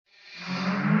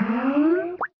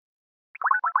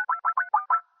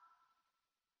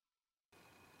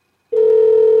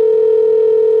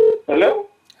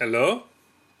Hello?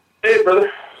 Hey,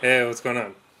 brother. Hey, what's going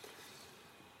on?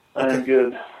 I'm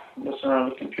good. Messing around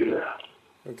with the computer.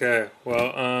 Okay,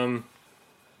 well,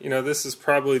 this has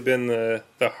probably been the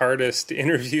hardest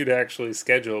interview to actually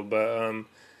schedule, but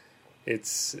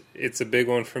it's a big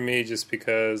one for me just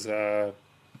because I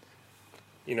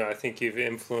think you've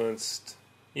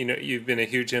been a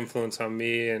huge influence on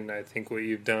me, and I think what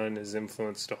you've done has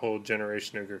influenced a whole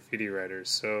generation of graffiti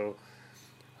writers. So,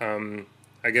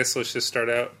 I guess let's just start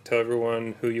out. Tell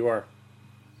everyone who you are.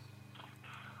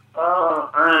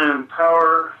 I'm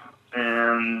Power,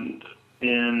 and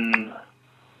in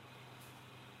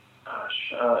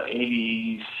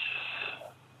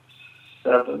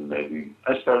 87 maybe,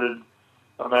 I started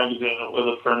a magazine with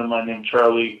a friend of mine named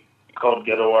Charlie called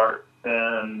Ghetto Art,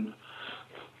 and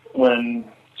when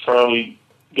Charlie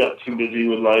got too busy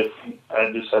with life,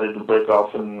 I decided to break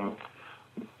off and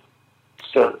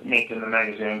start making the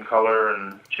magazine in color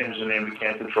and change the name to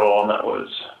Can Control, and that was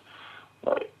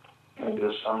like maybe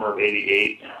the summer of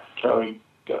 '88. Charlie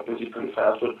got busy pretty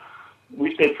fast, but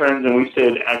we stayed friends and we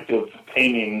stayed active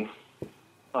painting.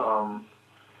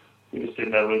 We just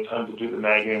didn't have any time to do the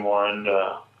mag anymore, and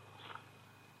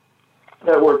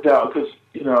that worked out because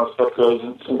how stuff goes,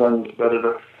 and sometimes it's better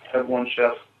to have one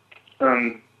chef.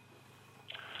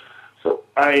 So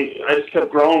I just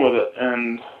kept growing with it,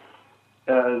 and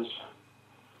as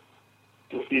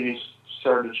graffiti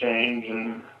started to change,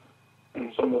 and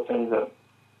some of the things that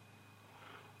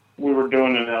we were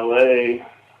doing in LA,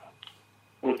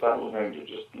 we thought was going to be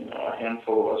just a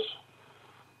handful of us.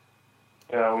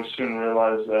 We soon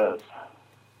realized that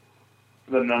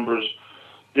the numbers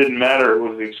didn't matter; it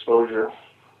was the exposure,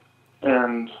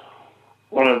 and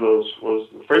one of those was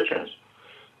the freight trains.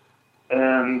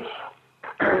 And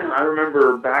I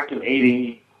remember back in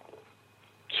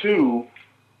 '82.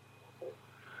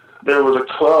 There was a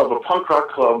club, a punk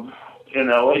rock club in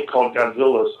LA called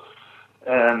Godzilla's,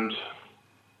 and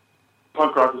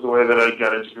punk rock is the way that I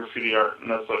got into graffiti art, and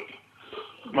that's like,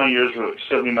 my years were like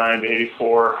 79 to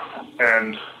 84,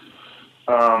 and,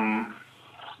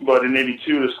 but in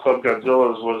 '82, this club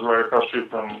Godzilla's was right across the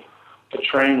street from a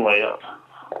train layup,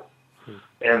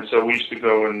 and so we used to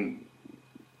go and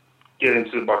get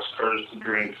into the boxcars to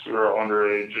drink, we were all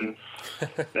underage, and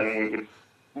then we would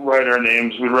write our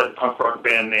names. We'd write punk rock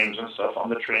band names and stuff on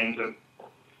the trains, and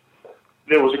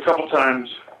there was a couple times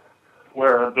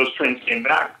where those trains came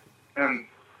back, and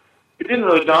it didn't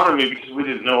really dawn on me because we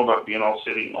didn't know about being all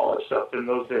city and all that stuff in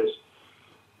those days.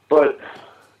 But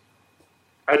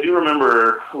I do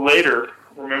remember later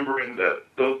remembering that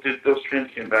those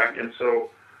trains came back, and so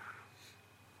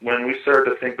when we started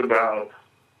to think about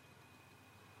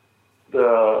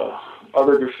the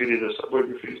other graffiti, the subway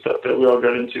graffiti stuff that we all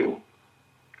got into,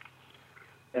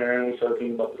 and we started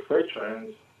thinking about the freight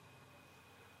trains,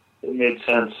 it made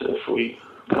sense if we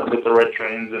get the right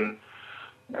trains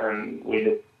and we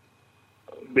get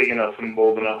big enough and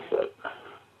bold enough that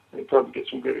we'd probably get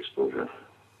some good exposure.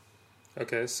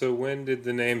 Okay, so when did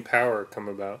the name Power come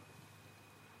about?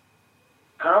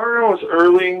 Power was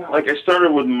early. Like, I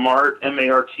started with Mart,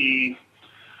 M-A-R-T,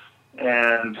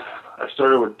 and I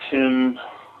started with Tim,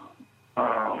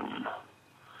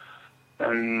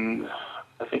 and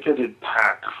I think I did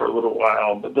Pack for a little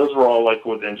while, but those were all like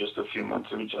within just a few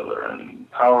months of each other. And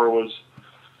Power was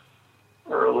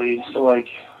early, so like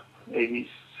 86,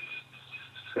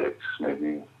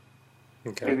 maybe,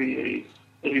 Okay. maybe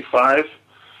 85,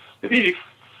 maybe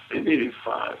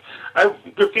 85.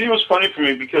 Graffiti was funny for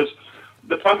me because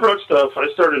the punk rock stuff, I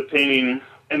started painting,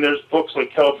 and there's books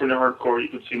like California Hardcore, you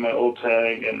could see my old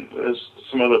tag, and there's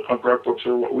some other punk rock books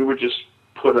where we would just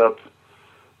put up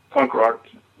punk rock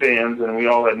bands, and we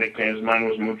all had nicknames. Mine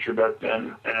was Moocher back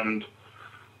then, and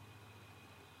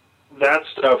that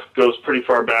stuff goes pretty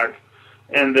far back.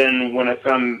 And then when I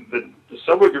found the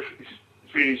subway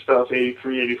graffiti stuff,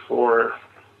 83, 84,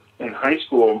 in high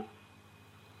school,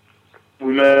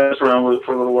 we messed around with it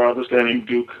for a little while. This guy named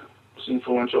Duke was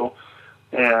influential,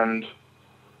 and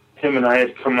him and I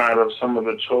had come out of some of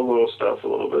the Cholo stuff a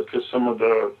little bit, because some of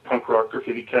the punk rock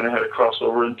graffiti kind of had a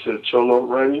crossover into Cholo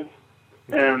writing.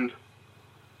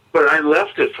 But I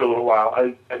left it for a little while.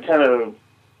 I kind of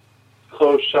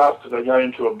closed shop because I got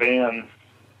into a band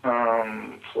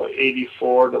from like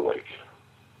 84 to like,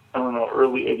 I don't know,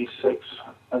 early 86.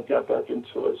 I got back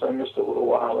into it, so I missed a little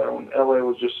while there when LA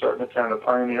was just starting to kind of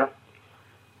pioneer.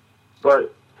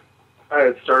 But I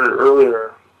had started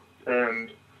earlier,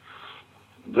 and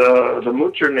the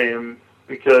Moocher name,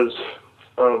 because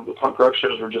of the punk rock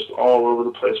shows, were just all over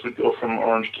the place. We'd go from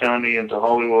Orange County into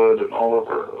Hollywood and all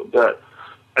over that.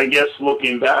 I guess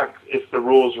looking back, if the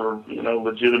rules were,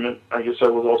 legitimate, I guess I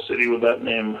was all city with that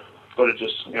name. but it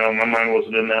just, my mind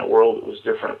wasn't in that world. It was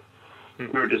different. We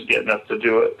were just getting up to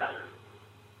do it.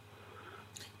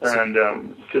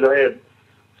 And because I had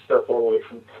stuff all the way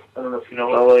from, I don't know if you know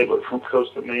LA, but from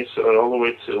Costa Mesa all the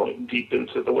way to like deep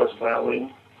into the West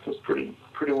Valley. It was pretty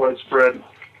widespread.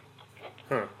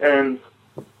 Huh. And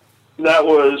that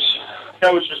was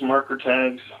just marker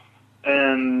tags.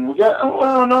 And we got,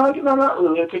 no, not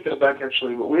really. I take that back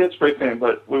actually. But we had spray paint,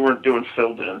 but we weren't doing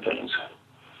filled in things.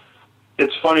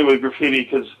 It's funny with graffiti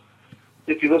because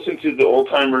if you listen to the old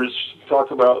timers talk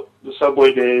about the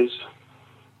subway days,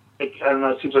 I don't know,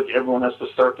 it seems like everyone has to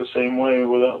start the same way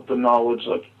without the knowledge.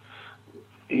 Like,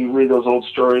 you read those old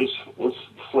stories with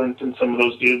Flint and some of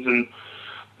those dudes, and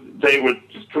they would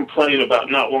complain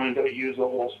about not wanting to use a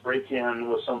whole spray can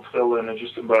with some fill-in and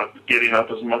just about getting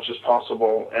up as much as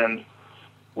possible. And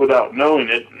without knowing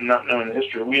it, not knowing the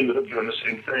history, we ended up doing the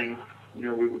same thing. We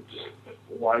would just,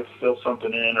 why fill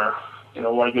something in, or,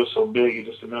 why go so big? It's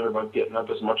just a matter of getting up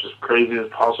as much as crazy as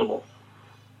possible.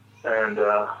 And,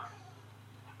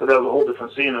 but that was a whole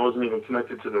different scene. It wasn't even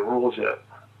connected to the rules yet.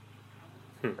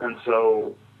 And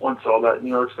so once all that New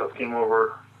York stuff came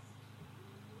over,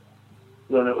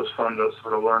 then it was fun to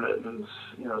sort of learn it and,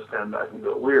 stand back and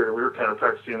go, weird. We were kind of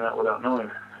practicing that without knowing.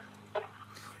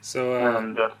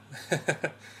 So,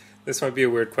 this might be a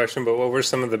weird question, but what were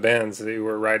some of the bands that you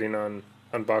were writing on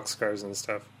boxcars and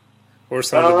stuff? What were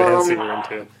some of the bands that you were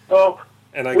into? Well,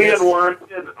 and we had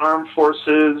Armed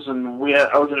Forces, and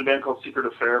I was in a band called Secret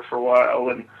Affair for a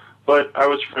while, but I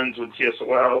was friends with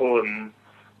TSOL, and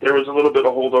there was a little bit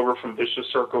of holdover from Vicious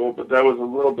Circle, but that was a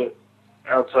little bit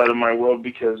outside of my world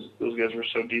because those guys were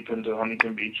so deep into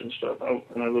Huntington Beach and stuff,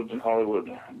 and I lived in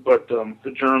Hollywood. But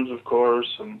the Germs, of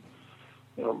course, and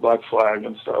Black Flag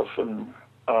and stuff, and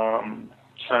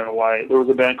China White. There was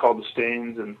a band called The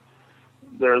Stains, and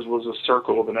theirs was a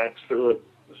circle with an X through it,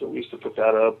 so we used to put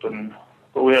that up,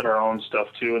 but we had our own stuff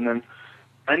too. And then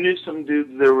I knew some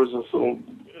dudes. There was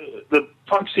the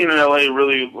punk scene in LA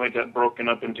really got broken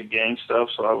up into gang stuff,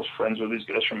 so I was friends with these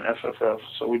guys from FFF,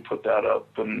 so we put that up.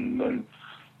 And then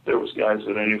there was guys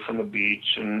that I knew from the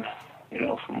beach, and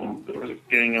there was a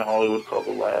gang in Hollywood called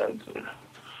The Lads, and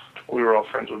we were all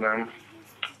friends with them.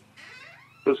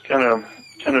 It was kind of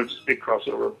just a big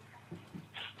crossover.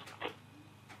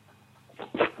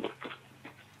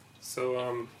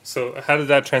 So how did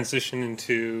that transition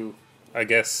into, I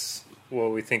guess,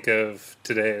 what we think of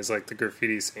today as the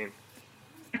graffiti scene?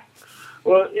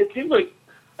 Well, it seems like,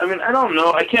 I don't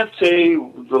know. I can't say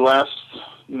the last,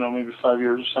 maybe 5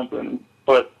 years or something,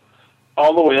 but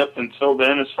all the way up until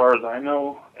then, as far as I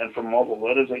know, and from all the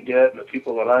letters I get, and the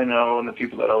people that I know, and the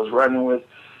people that I was writing with,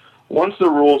 once the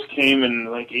rules came in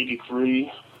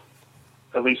 '83,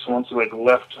 at least once they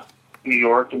left New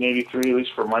York in '83, at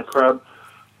least for my crowd,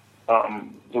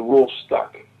 the rules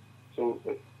stuck. So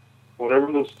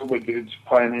whatever those subway dudes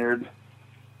pioneered,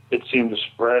 it seemed to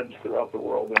spread throughout the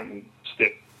world and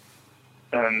stick.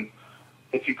 And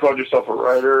if you called yourself a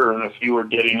writer, and if you were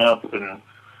getting up and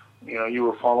you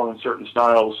were following certain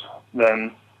styles,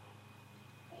 then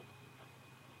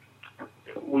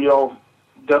we all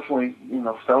definitely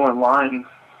fell in line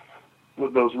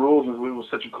with those rules, and it was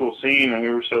such a cool scene, and we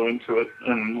were so into it,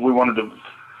 and we wanted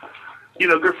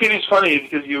to. Graffiti's funny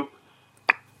because you're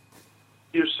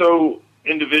so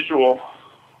individual,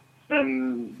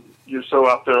 and you're so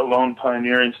out there alone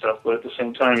pioneering stuff, but at the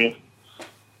same time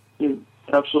you're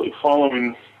absolutely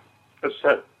following a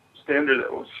set standard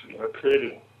that was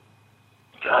created.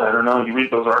 God, I don't know. You read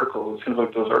those articles, it seems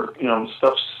like those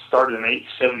stuff started in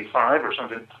 875 or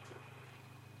something.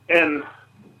 And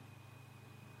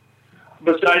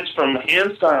besides from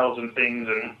hand styles and things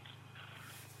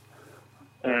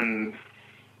and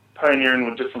pioneering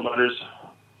with different letters,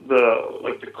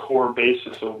 the core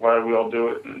basis of why we all do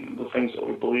it and the things that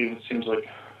we believe, it seems like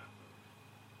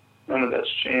none of that's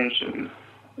changed, and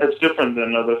that's different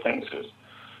than other things. Because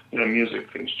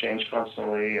music, things change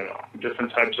constantly.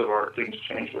 Different types of art, things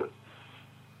change. But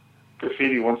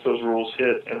graffiti, once those rules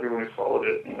hit, everybody followed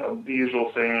it. The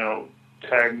usual thing.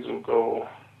 Tags will go.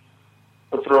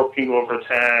 A throw up can go over a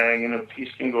tag, and a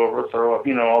piece can go over a throw up.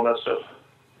 All that stuff.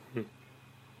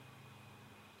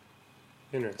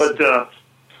 Interesting. But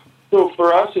so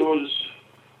for us,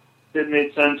 it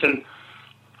made sense, and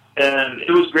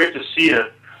it was great to see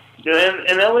it.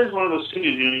 And LA is one of those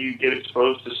cities, you get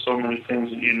exposed to so many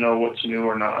things and you know what's new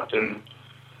or not, and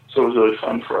so it was really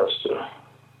fun for us to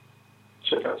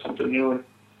check out something new.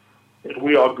 And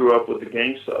we all grew up with the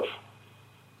gang stuff.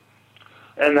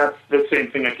 And that's the same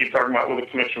thing I keep talking about with the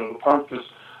connection with the punk, because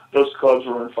those clubs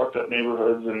were in fucked up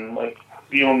neighborhoods, and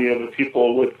the only other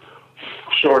people with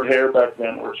short hair back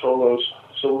then were cholos.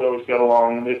 so we always got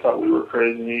along. They thought we were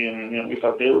crazy, and we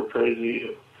thought they were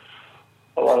crazy.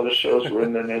 A lot of the shows were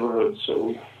in their neighborhood,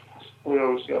 so we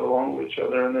always got along with each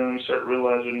other. And then we started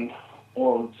realizing,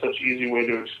 well, it's such an easy way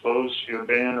to expose your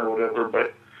band or whatever,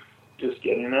 but just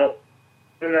getting up.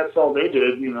 And that's all they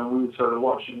did. We started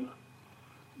watching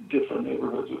different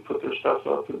neighborhoods would put their stuff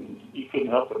up, and you couldn't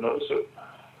help but notice it.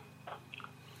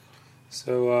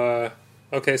 So,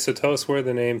 okay, so tell us where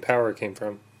the name Power came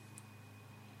from.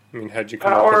 I mean, how'd you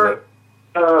come up with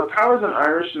it? Power's an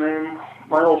Irish name.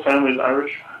 My whole family's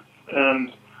Irish,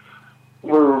 and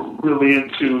we're really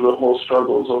into the whole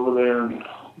struggles over there and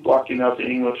blocking out the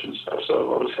English and stuff, so I've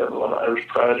always had a lot of Irish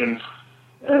pride.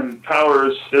 And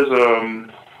Powers,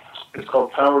 it's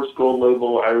called Powers Gold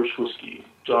Label Irish Whiskey,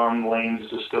 John Lane's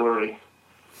distillery.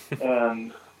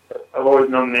 And I've always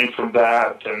known the name from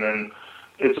that, and then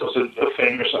it's also a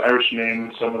famous Irish name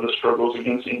in some of the struggles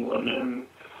against England. And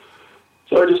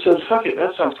so I just said, fuck it,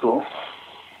 that sounds cool.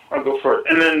 I'll go for it.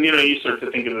 And then, you start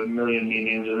to think of a million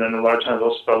meanings, and then a lot of times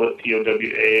I'll spell it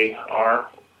P-O-W-A-R,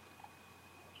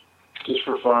 just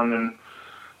for fun, and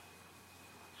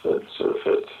so it sort of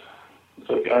fits. It's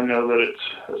like, I know that it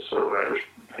has sort of Irish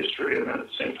history, and then at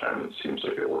the same time it seems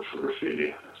like it works for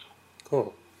graffiti.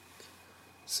 Cool.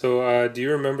 So, do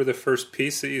you remember the first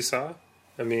piece that you saw?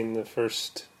 I mean, the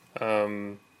first,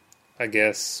 I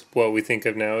guess, what we think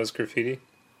of now as graffiti?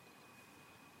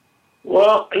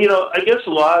 Well, I guess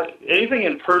anything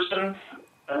in person.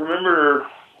 I remember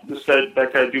that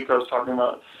guy Duke I was talking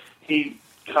about, he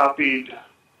copied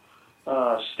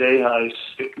Stay High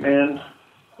Stickman.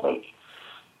 Like,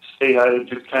 Stay High,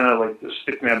 just kind of like the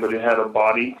Stickman, but it had a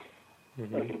body.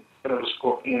 Mm-hmm. Like, kind of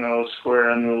a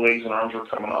square, and the legs and arms were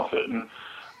coming off it. And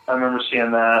I remember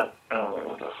seeing that, and I was like,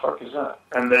 what the fuck is that?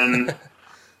 And then,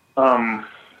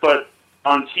 but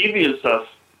on TV and stuff,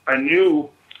 I knew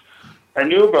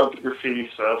about the graffiti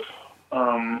stuff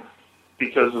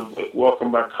because of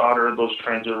Welcome Back, Kotter. Those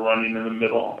trains are running in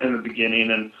the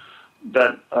beginning, and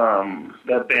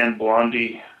that band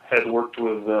Blondie had worked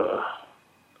with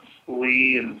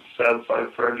Lee and Fab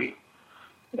Five Freddy,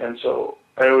 and so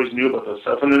I always knew about that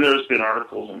stuff. And then there's been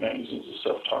articles and magazines and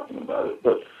stuff talking about it,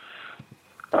 but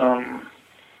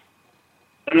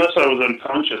unless I was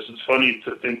unconscious, it's funny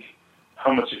to think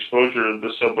how much exposure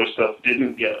the subway stuff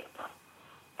didn't get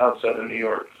outside of New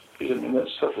York. Because, that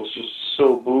stuff was just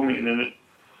so booming, and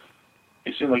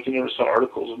it seemed like you never saw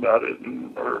articles about it,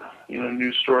 or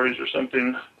news stories or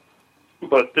something.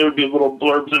 But there would be little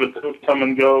blurbs of it that would come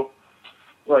and go,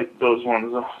 like those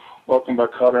ones. Welcome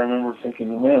Back, Kotter. I remember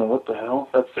thinking, man, what the hell?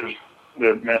 That's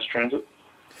their mass transit.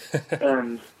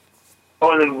 and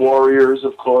then Warriors,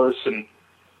 of course, and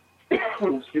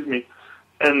excuse me.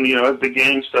 And as the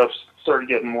gang stuff started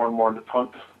getting more and more into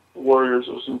punk, Warriors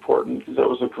was important because that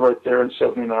was right there in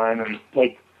 '79, and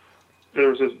there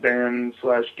was this band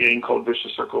 / gang called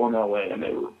Vicious Circle in LA, and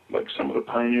they were like some of the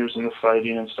pioneers in the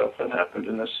fighting and stuff that happened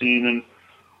in the scene. And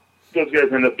those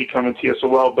guys ended up becoming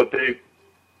TSOL, but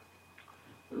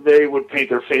they would paint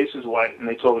their faces white, and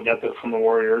they totally got that from the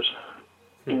Warriors.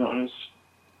 And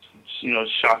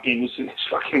it's shocking. You see these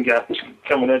fucking guys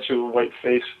coming at you with a white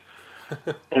face,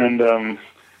 and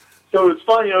so it's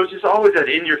fun, it's just always that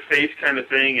in-your-face kind of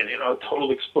thing, and,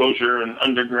 total exposure and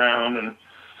underground,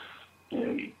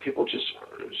 and people just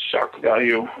shock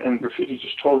value, and graffiti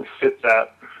just totally fit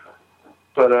that.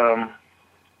 But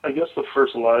I guess the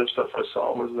first live stuff I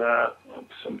saw was that,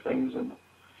 some things in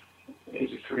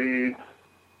 83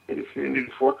 and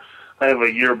 84. I have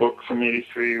a yearbook from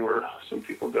 83 where some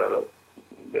people got up.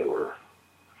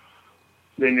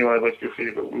 They knew I liked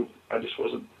graffiti, but I just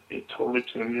wasn't totally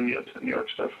tuned in yet to New York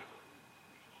stuff.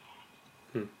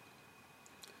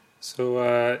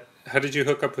 So, how did you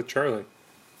hook up with Charlie?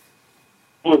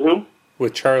 With who?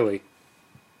 With Charlie.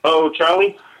 Oh,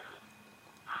 Charlie?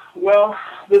 Well,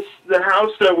 the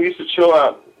house that we used to chill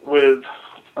at with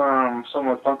some of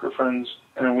my punker friends,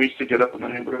 and we used to get up in the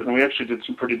neighborhood, and we actually did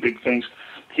some pretty big things.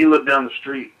 He lived down the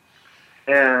street,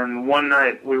 and one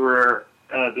night we were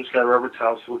at this guy Robert's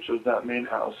house, which was that main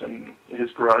house, and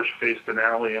his garage faced an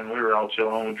alley, and we were all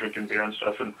chilling and drinking beer and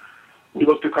stuff, and we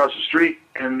looked across the street,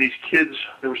 and these kids,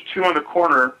 there was two on the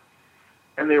corner,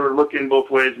 and they were looking both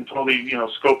ways and totally,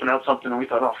 scoping out something, and we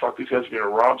thought, oh, fuck, these guys are going to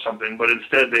rob something. But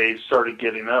instead, they started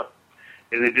getting up,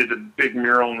 and they did the big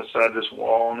mural on the side of this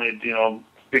wall, and they had,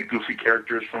 big goofy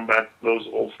characters from back those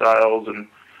old styles, and,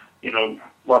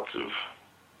 lots of,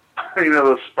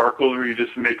 those sparkles where you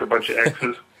just make a bunch of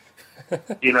X's,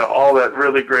 all that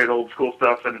really great old school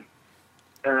stuff.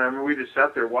 And we just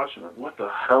sat there watching, like, what the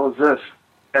hell is this?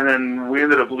 And then we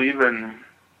ended up leaving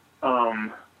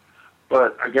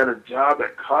But I got a job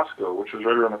at Costco, which was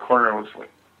right around the corner,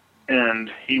 and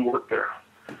he worked there.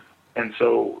 And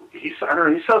so I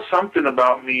don't know, he saw something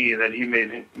about me that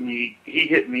he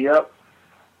hit me up,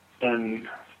 and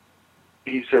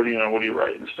he said, what do you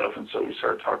write and stuff? And so we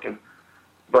started talking.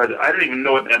 But I didn't even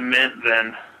know what that meant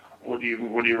then. What do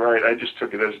you write? I just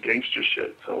took it as gangster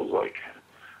shit. So it was like,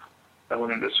 I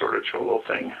went into sort of cholo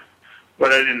thing.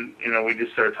 But I didn't, we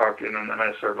just started talking, and then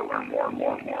I started to learn more and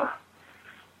more and more,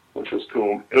 which was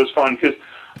cool. It was fun because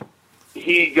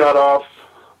he got off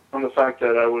on the fact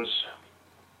that I was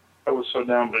so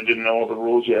down, but I didn't know all the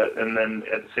rules yet. And then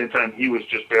at the same time, he was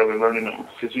just barely learning them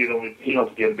because he don't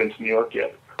think he had been to New York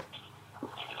yet.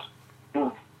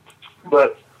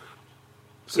 But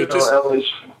so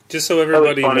just so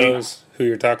everybody knows who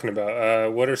you're talking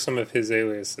about, what are some of his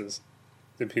aliases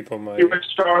that people might? He went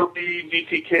Charlie,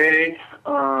 VTK,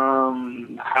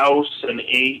 House, and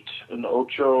 8, and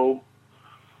Ocho,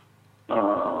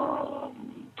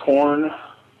 Torn,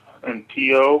 and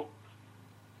T.O.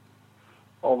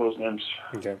 All those names.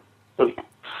 Okay. But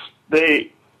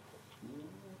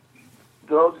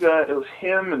those guys, it was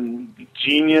him and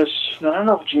Genius. No, I don't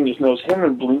know if Genius knows him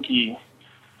and Blinky.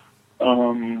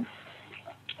 I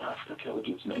forget the other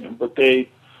dude's name, but they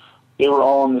were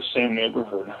all in the same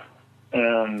neighborhood,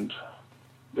 and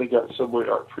they got subway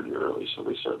art pretty early, so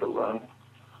they started to learn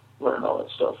all that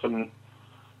stuff. And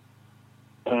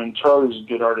Charlie's a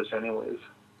good artist, anyways.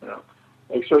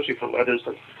 Especially for letters.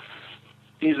 Like,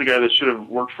 he's the guy that should have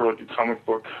worked for like a comic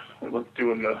book, like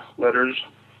doing the letters.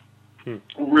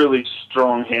 Really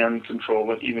strong hand control,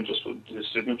 like even just with his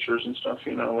signatures and stuff,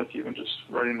 like even just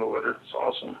writing the letter. It's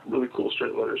awesome. Really cool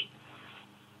straight letters.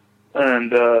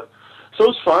 And so it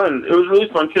was fun. It was really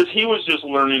fun because he was just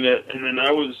learning it, and then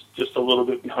I was just a little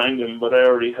bit behind him, but I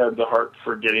already had the heart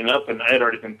for getting up, and I had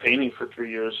already been painting for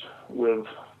 3 years with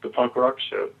the punk rock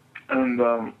shit.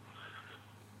 And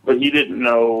but he didn't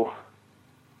know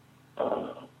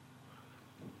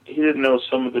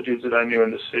some of the dudes that I knew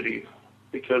in the city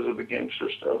because of the gangster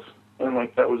stuff. And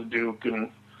like that was Duke and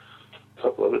a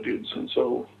couple other dudes, and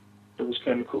so it was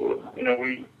kind of cool.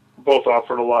 We both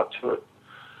offered a lot to it.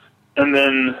 And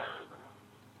then,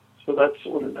 so that's,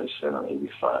 what did I say, on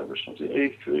 85 or something,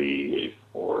 83,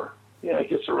 84. Yeah, I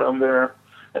guess around there.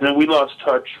 And then we lost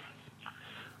touch.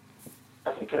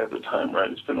 I think I have the time right.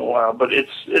 It's been a while, but this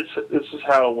is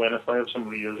how it went. If I have some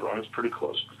of the years wrong, it's pretty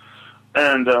close.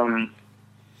 And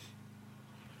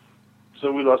so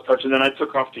we lost touch, and then I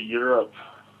took off to Europe,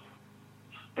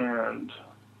 and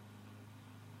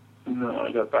then I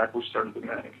got back. We started the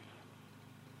mag.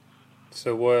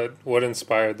 So what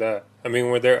inspired that? I mean,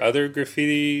 were there other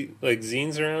graffiti like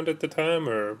zines around at the time,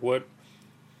 or what?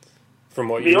 From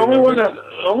what you remember? The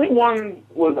only one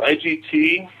was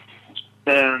IGT,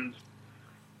 and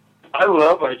I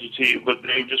love IGT, but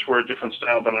they just were a different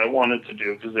style than I wanted to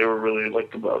do because they were really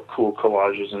like about cool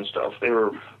collages and stuff. They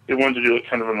wanted to do like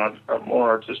kind of a more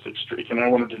artistic streak, and I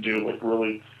wanted to do like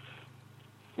really,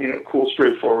 cool,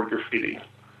 straightforward graffiti.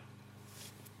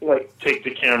 Like take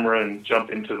the camera and jump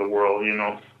into the world,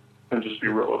 and just be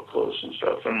real up close and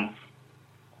stuff. And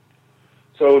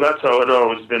so that's how it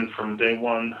always been from day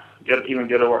one. Even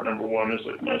Ghetto Art number 1 is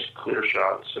like nice clear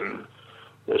shots, and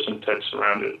there's some text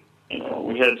around it.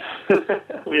 We had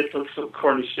some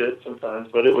corny shit sometimes,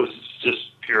 but it was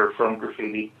just pure from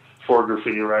graffiti for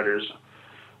graffiti writers.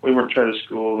 We weren't trying to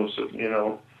school,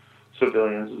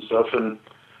 civilians and stuff, and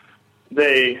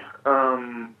they.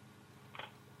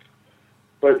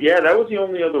 But yeah, that was the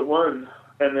only other one.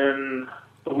 And then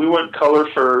we went color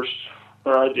first,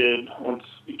 or I did, once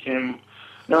it became...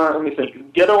 No, let me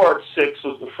think. Ghetto Art 6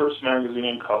 was the first magazine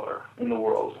in color in the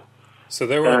world. So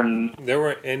there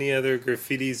weren't any other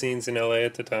graffiti zines in LA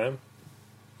at the time?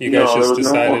 You guys just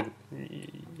decided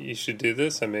you should do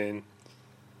this? I mean...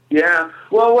 Yeah.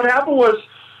 Well, what happened was...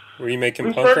 Were you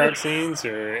making punk rock zines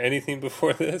or anything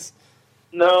before this?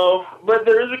 No, but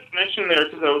there is a connection there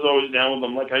because I was always down with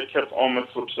them. Like, I kept all my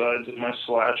flip sides and my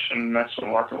Slash and Maximum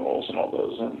Rock and Rolls and all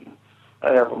those, and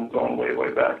I have them going way,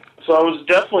 way back. So I was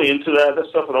definitely into that. That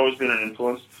stuff had always been an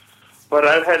influence. But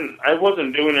I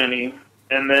wasn't doing any.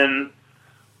 And then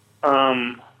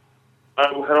I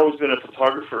had always been a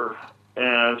photographer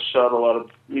and shot a lot of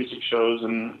music shows,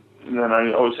 and then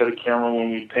I always had a camera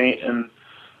when we paint. And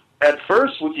at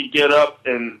first we could get up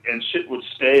and shit would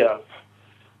stay up.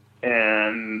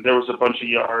 And there was a bunch of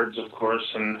yards, of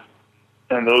course, and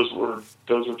those were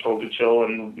told to chill,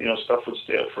 and stuff would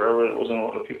stay up forever. There wasn't a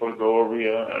lot of people to go over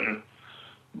you.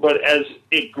 But as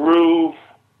it grew,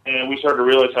 and we started to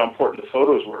realize how important the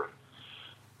photos were,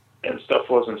 and stuff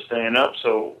wasn't staying up.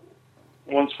 So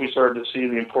once we started to see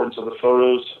the importance of the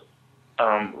photos,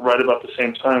 right about the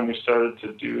same time, we started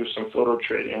to do some photo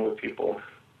trading with people.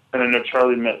 And I know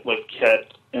Charlie met, like,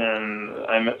 Ket, and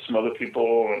I met some other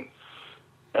people,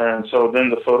 and so then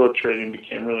the photo trading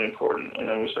became really important, and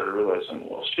then we started realizing,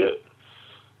 well, shit,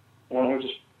 why don't we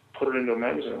just put it into a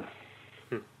magazine,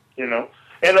 you know?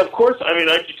 And, of course, I mean,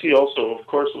 IGT also, of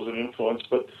course, was an influence,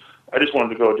 but I just wanted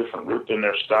to go a different route in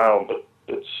their style, but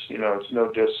it's, you know, it's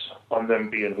no diss on them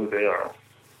being who they are.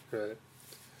 Right.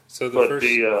 So the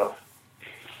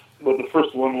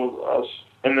first one was us,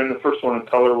 and then the first one in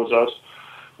color was us,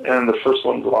 and the first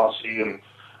one glossy. And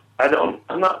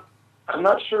I'm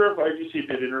not sure if IGC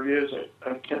did interviews.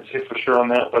 I can't say for sure on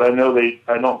that, but I know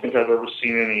I don't think I've ever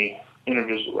seen any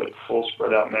interviews with like full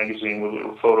spread out magazine with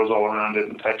little photos all around it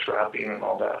and text wrapping and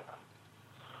all that.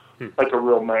 Like a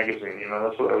real magazine, you know.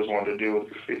 That's what I always wanted to do with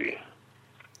graffiti.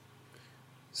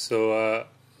 So,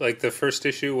 like the first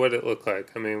issue, what did it look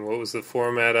like? I mean, what was the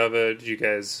format of it? Did you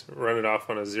guys run it off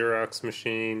on a Xerox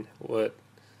machine? What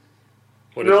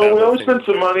no, we always spent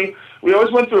some money. We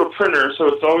always went through a printer, so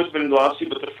it's always been glossy,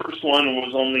 but the first one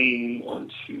was only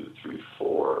 1, 2, 3,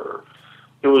 4.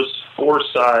 It was 4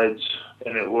 sides,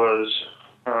 and it was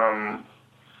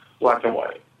black and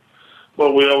white.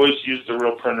 Well, we always used the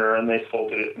real printer, and they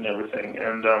folded it and everything.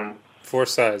 And 4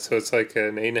 sides, so it's like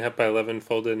an 8.5 by 11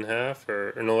 folded in half,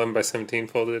 or an 11 by 17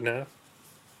 folded in half?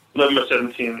 11 by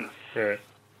 17. Right.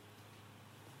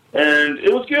 And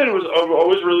it was good. It was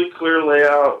always really clear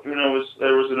layout. You know,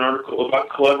 there was an article about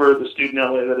Clever, the student in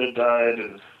LA that had died,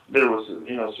 and there was,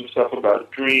 you know, some stuff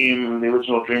about Dream, the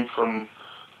original Dream from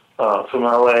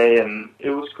LA, and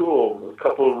it was cool. A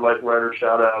couple of like writer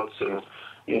shout outs and,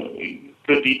 you know,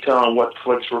 good detail on what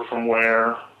flicks were from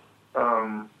where.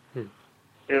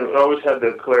 It always had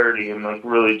the clarity and like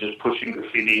really just pushing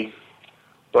graffiti,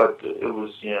 but it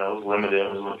was, you know, it was limited.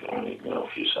 It was like only, you know, a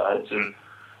few sides, and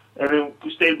then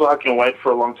we stayed black and white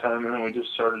for a long time, and then we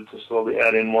just started to slowly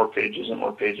add in more pages, and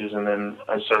then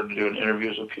I started doing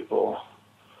interviews with people.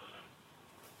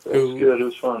 It was good. It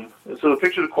was fun. So the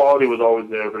picture quality was always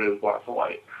there, but it was black and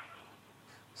white.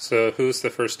 So who was the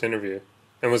first interview?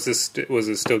 And was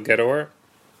it still Ghetto Art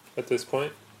at this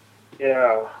point?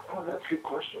 Yeah. Oh, that's a good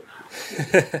question.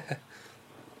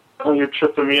 Oh, you're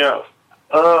tripping me out.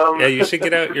 Yeah, you should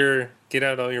get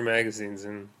out all your magazines.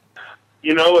 And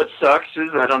you know what sucks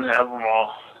is I don't have them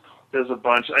all. There's a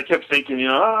bunch. I kept thinking, you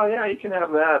know, oh yeah, you can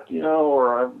have that, you know,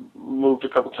 or I've moved a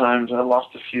couple times and I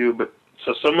lost a few, but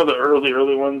so some of the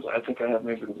early ones, I think I have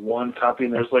maybe 1 copy,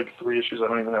 and there's like 3 issues I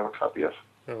don't even have a copy of.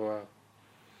 Oh wow.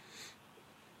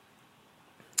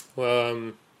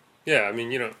 Well, yeah, I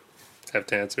mean, you don't have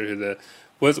to answer who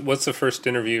what's the first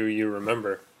interview you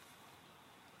remember?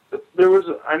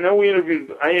 I know we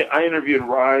interviewed, I interviewed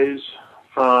Rise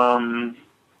from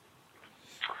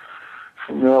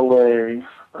LA,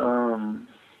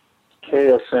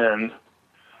 KSN.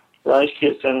 Rise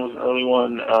KSN was an early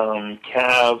one.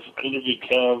 Cav, I interviewed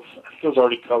Cav. I think it was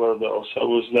already color though, so it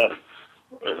was that.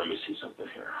 Wait, let me see something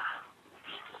here.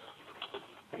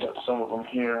 I got some of them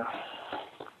here.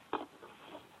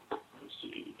 Let's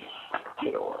see.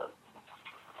 Ghetto Art.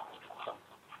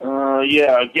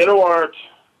 Yeah, Ghetto Art,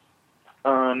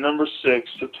 number 6,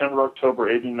 September, October,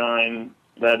 89.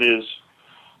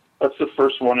 That's the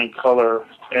first one in color,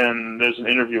 and there's an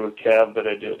interview with Cav that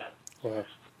I did. Wow.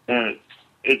 And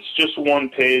it's just 1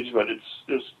 page, but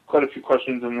there's quite a few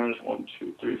questions, and there's 1,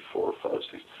 2, 3, 4, 5,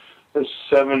 6. There's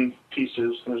 7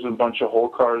 pieces. There's a bunch of whole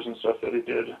cars and stuff that he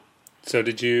did. So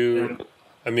did you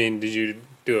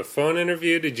do a phone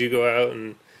interview? Did you go out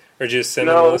or just send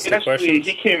him a list of questions?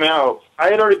 No, he came out. I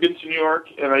had already been to New York,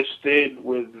 and I stayed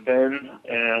with Ben,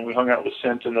 and we hung out with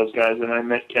Sent and those guys, and I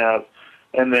met Cav.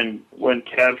 And then when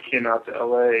Cav came out to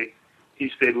L.A., he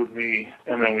stayed with me,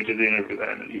 and then we did the interview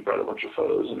then, and he brought a bunch of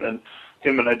photos, and then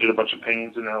him and I did a bunch of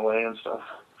paintings in L.A. and stuff.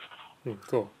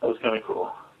 Cool. That was kind of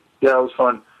cool. Yeah, it was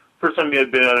fun. First time he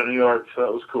had been out of New York, so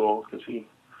that was cool, because we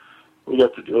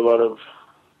got to do a lot of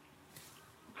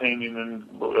painting, and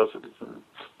we also did some,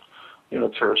 you know,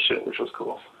 tourist shit, which was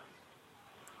cool.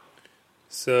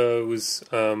 So it was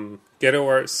Ghetto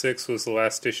Art 6 was the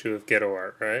last issue of Ghetto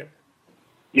Art, right?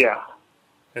 Yeah.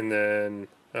 And then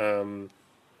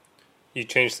you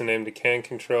changed the name to Can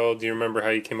Control. Do you remember how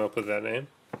you came up with that name?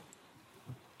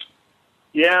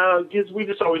 Yeah, we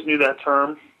just always knew that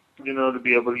term, you know, to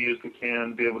be able to use the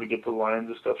can, be able to get the lines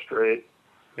and stuff straight.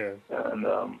 Yeah. And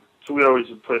so we always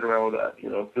played around with that, you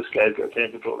know, this guy's got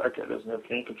can control, that guy doesn't have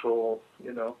can control,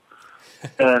 you know.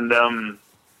 And I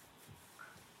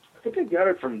think I got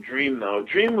it from Dream, though.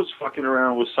 Dream was fucking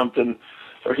around with something,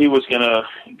 or Dream was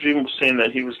saying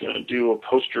that he was going to do a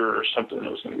poster or something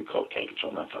that was going to be called Can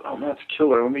Control, and I thought, oh, man, that's a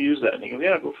killer, let me use that. And he goes,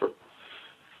 yeah, go for it.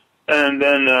 And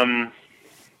then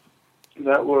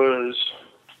that was,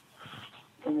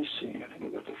 let me see, I think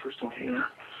I got the first one here.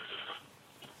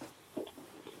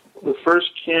 The first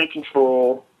Can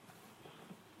Control,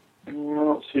 I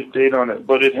don't see a date on it,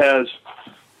 but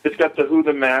it's got the Who's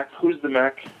the Mac. I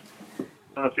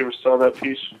don't know if you ever saw that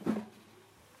piece.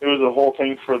 It was a whole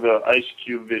thing for the Ice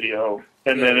Cube video.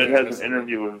 And then it has an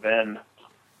interview with Venn.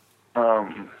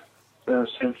 The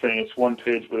same thing, it's one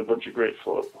page with a bunch of great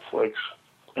flicks.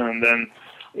 And then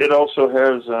it also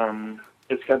has,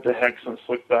 it's got the Hex and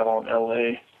Flick Battle in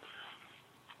L.A.,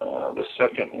 the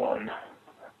second one.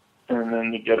 And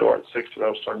then the Ghetto Art 6 that I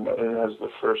was talking about, it has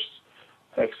the first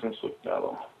Hex and Flick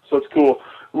Battle. So it's cool.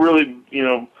 Really,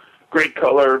 great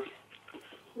color.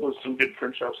 There was some good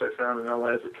print shops I found in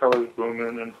L.A. The colors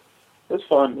booming, and it's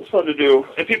fun. It's fun to do.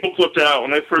 And people flipped out.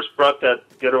 When I first brought that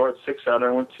Ghetto Art 6 out,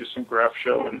 I went to some graph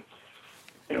show, and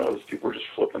people were just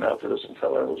flipping out that it was in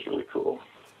color. It was really cool.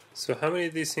 So how many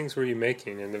of these things were you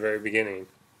making in the very beginning?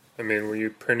 I mean, were you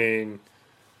printing,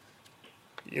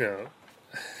 do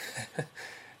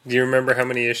you remember how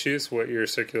many issues, what your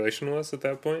circulation was at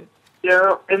that point?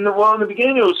 Yeah, in the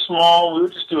beginning it was small. We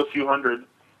would just do a few hundred,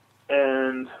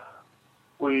 and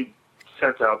we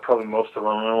sent out probably most of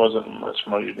them. There wasn't much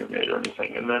money to be made or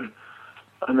anything. And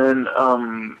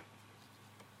then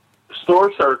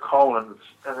stores started calling.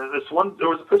 And there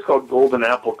was a place called Golden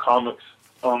Apple Comics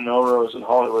on Melrose in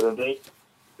Hollywood, and they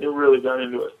really got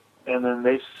into it. And then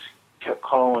they kept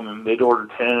calling, and they'd order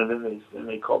 10, and then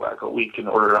they call back a week and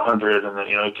order 100, and then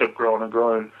it kept growing and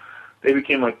growing. They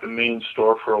became like the main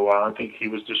store for a while. I think he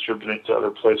was distributing to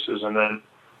other places, and then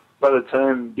by the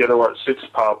time Ghetto Art 6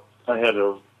 popped, I had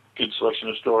a good selection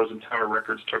of stores, and Tower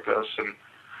Records took us, and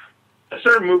I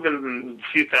started moving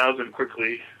a few thousand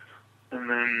quickly, and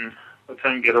then by the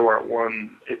time Ghetto Art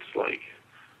 1, it's like,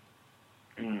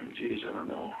 I don't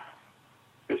know,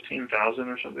 15,000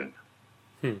 or something.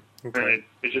 Okay. And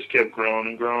it just kept growing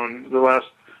and growing. The last,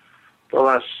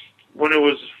 when it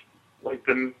was like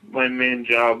my main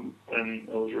job, and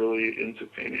I was really into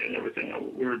painting and everything,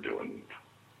 we were doing,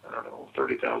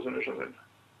 30,000 or something.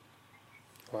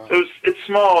 Wow. So it's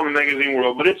small in the magazine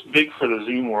world, but it's big for the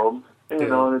zine world.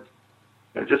 And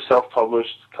it's just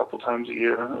self-published a couple times a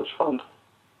year, and it was fun.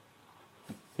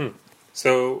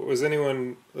 So was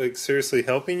anyone seriously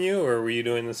helping you, or were you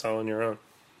doing this all on your own?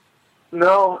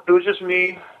 No, it was just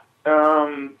me.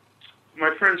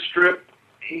 My friend Strip,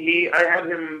 I had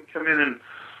him come in and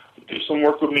do some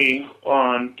work with me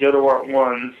on Ghetto Art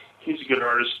 1. He's a good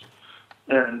artist.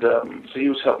 And so he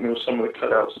was helping me with some of the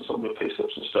cutouts and some of the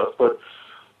paste-ups and stuff. But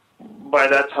by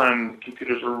that time,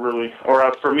 computers were really,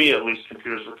 or for me at least,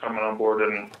 computers were coming on board.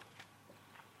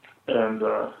 And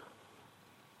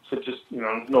so just,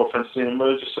 no offense to him, but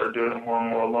I just started doing it more and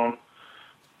more alone.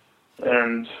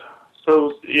 And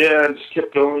so, yeah, I just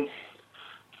kept going.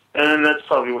 And that's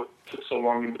probably what took so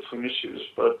long in between issues,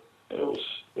 but it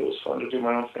was fun to do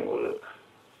my own thing with it.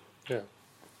 Yeah.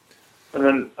 And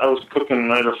then I was cooking,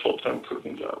 and I had a full-time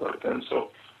cooking job right then, so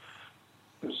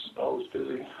I was always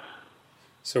busy.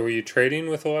 So were you trading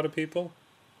with a lot of people?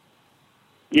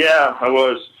 Yeah, I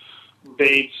was.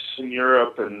 Bates in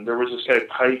Europe, and there was this guy,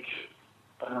 Pike.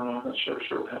 I don't know, I'm not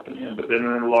sure what happened to him, but then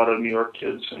there were a lot of New York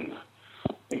kids, and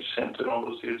I think Sent and all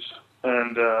those dudes.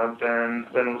 And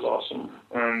Ben was awesome.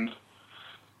 And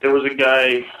there was a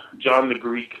guy, John the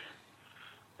Greek,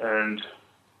 and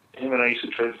him and I used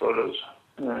to trade photos.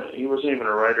 He wasn't even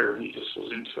a writer, he just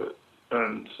was into it.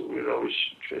 And so we'd always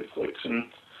trade flicks. And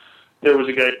there was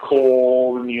a guy,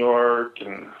 Cole, in New York,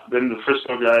 and then the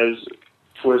Frisco guys,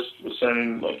 Twist, was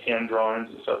sending hand drawings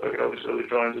and stuff. I could always really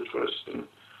drawings of Twist, and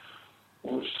he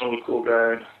was a really cool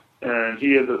guy. And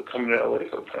he ended up coming to LA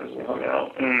sometimes, and we hung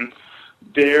out. And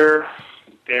Dare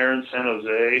in San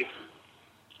Jose,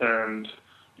 and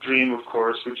Dream, of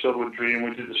course. We chilled with Dream.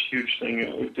 We did this huge thing.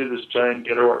 We did this giant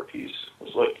Ghetto Art piece.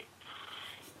 It was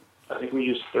I think we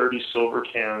used 30 silver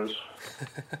cans.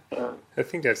 I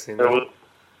think I've seen that.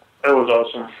 That was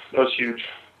awesome. That was huge.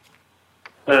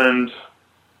 And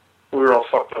we were all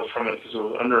fucked up from it because it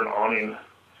was under an awning.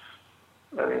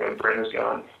 I think my brain is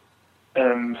gone.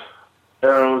 And it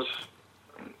was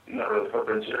not really my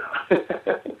brain's here.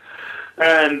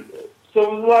 And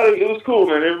so it was cool,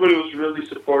 man. Everybody was really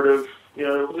supportive. It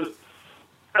was just,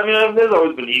 there's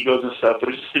always been egos and stuff, but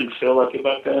it just didn't feel like it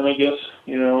back then, I guess,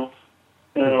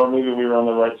 or maybe we were on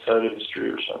the right side of history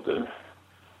or something.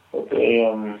 But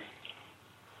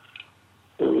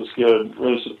it was good,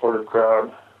 really supportive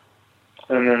crowd.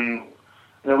 And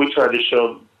then we tried to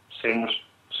show same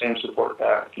support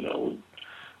back.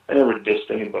 I never dissed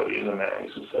anybody in the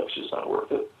mags and stuff. It's just not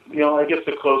worth it. I guess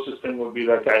the closest thing would be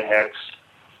that guy Hex,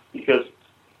 because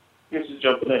this is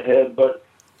jumping ahead, but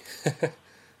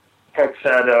Hex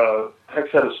had a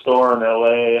store in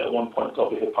L.A. at one point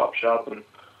called the Hip Hop Shop, and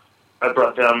I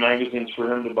brought down magazines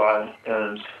for him to buy,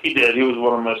 and he did. He was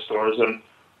one of my stores, and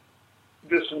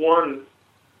this one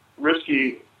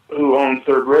Risky, who owned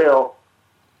Third Rail,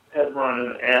 had run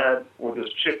an ad with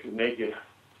this chick naked,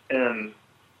 and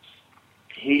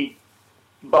he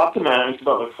bought the mags,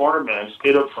 about like 400 mags,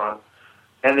 stayed up front,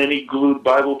 and then he glued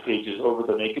Bible pages over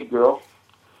the naked girl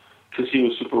because he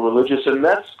was super religious, and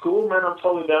that's cool, man. I'm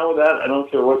totally down with that. I don't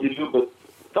care what you do, but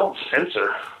don't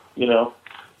censor, you know.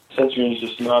 Censoring is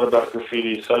just not about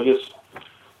graffiti, so I guess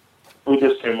we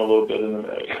just threw him a little bit in the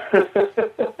mag.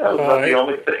 That was not the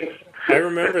only thing. I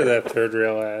remember that Third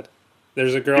Rail ad.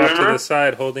 There's a girl off to the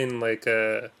side holding like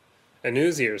a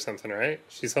Uzi or something, right?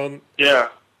 She's holding... Yeah.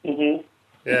 Mm-hmm.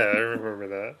 Yeah, I remember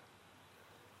that.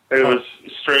 It was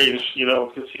strange, you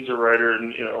know, because he's a writer,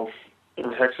 and, you know,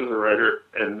 Hex is a writer,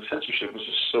 and censorship was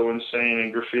just so insane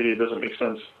in graffiti, it doesn't make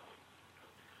sense.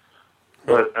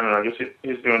 But, I don't know, I guess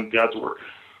he's doing God's work.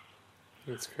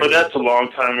 That's crazy. But that's a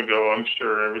long time ago, I'm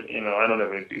sure. You know, I don't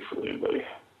have any beef with anybody.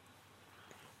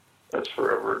 That's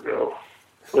forever ago.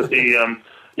 But yeah,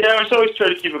 I was always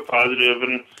trying to keep it positive,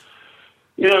 and,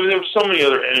 you know, there were so many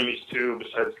other enemies, too,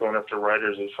 besides going after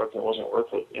writers. It fucking wasn't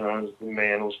worth it. You know, the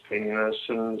man was painting us,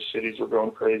 and the cities were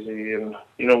going crazy, and,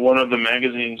 you know, one of the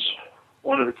magazines,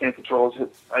 one of the Can Controls,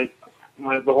 the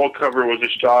whole cover was a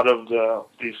shot of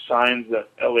these signs that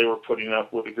LA were putting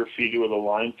up with a graffiti with a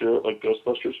line through it, like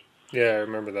Ghostbusters. Yeah, I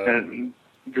remember that. And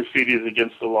graffiti is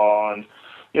against the law, and,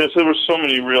 you know, so there were so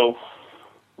many real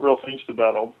things to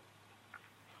battle.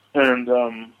 And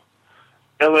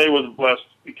LA was blessed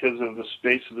because of the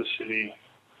space of the city.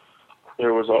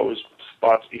 There was always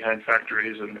spots behind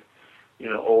factories and, you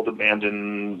know, old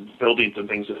abandoned buildings and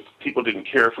things that people didn't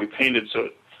care if we painted, so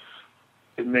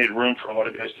it made room for a lot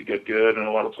of guys to get good and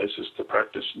a lot of places to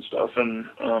practice and stuff. And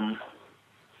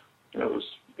it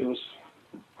was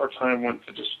our time went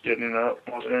to just getting out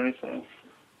more than anything.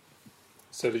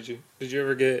 So did you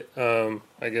ever get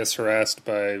I guess harassed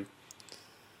by,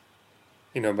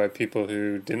 you know, by people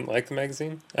who didn't like the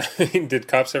magazine? I mean, did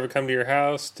cops ever come to your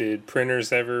house? Did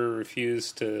printers ever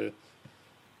refuse to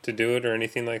do it or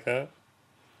anything like that?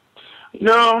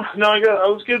 No, I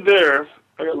was good there.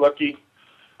 I got lucky.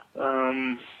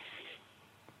 No,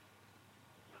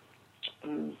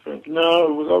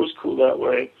 it was always cool that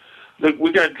way. Like,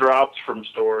 we got dropped from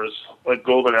stores, like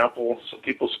Golden Apple, so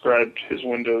people scribed his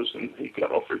windows, and he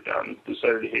got all freaked out and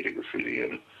decided he hated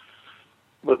graffiti.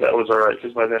 But that was all right,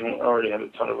 because by then I already had a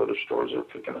ton of other stores that were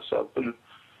picking us up. And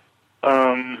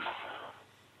I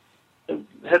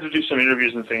had to do some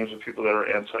interviews and things with people that are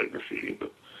anti-graffiti,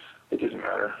 but it didn't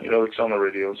matter. You know, it's on the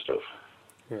radio and stuff.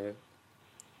 Right.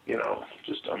 You know,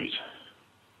 just dummies.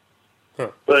 Huh.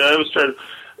 But I was trying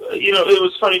to, you know, it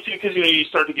was funny too, because, you know, you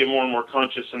start to get more and more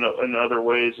conscious in other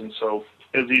ways, and so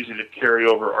it was easy to carry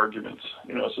over arguments.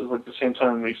 You know, so like the same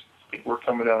time we were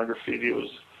coming down on graffiti, it was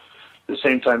the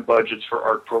same time budgets for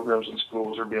art programs in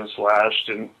schools are being slashed,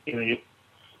 and, you know,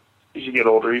 as you get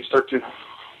older, you start to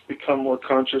become more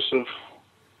conscious of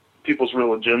people's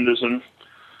real agendas, and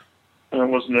I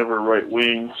was never right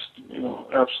wing, you know,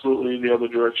 absolutely the other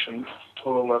direction,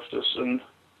 total leftist, and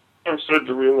I started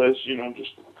to realize, you know,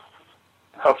 just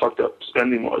how fucked up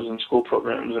spending was in school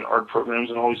programs and art programs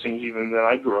and all these things even that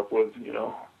I grew up with, you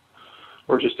know,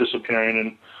 were just disappearing.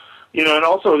 And, you know, and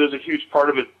also there's a huge part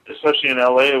of it, especially in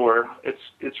LA, where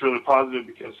it's really positive,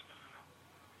 because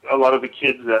a lot of the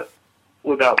kids that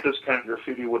without this kind of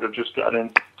graffiti would have just got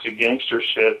into gangster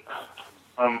shit.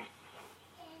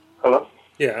 Hello?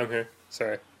 Yeah, I'm here.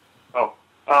 Sorry. Oh.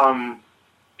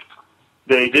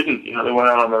 They didn't, you know, they went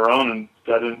out on their own and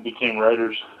got in, became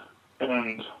writers.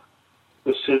 And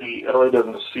the city, LA,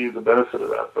 doesn't see the benefit of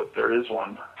that, but there is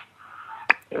one.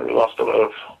 You know, we lost a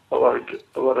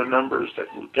lot of numbers that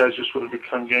guys just would have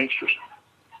become gangsters.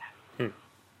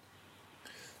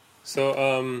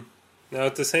 So, now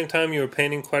at the same time you were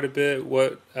painting quite a bit.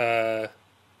 What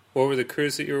were the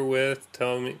crews that you were with?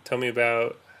 Tell me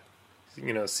about,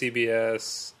 you know,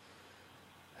 CBS,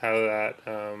 how that,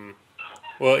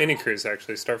 well, any crews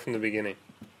actually. Start from the beginning.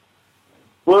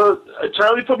 Well,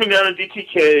 Charlie put me down at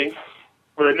DTK,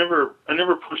 but I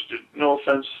never pushed it. No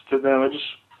offense to them.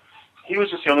 He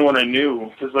was just the only one I knew,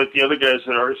 because like the other guys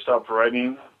had already stopped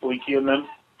writing, Blinky and them.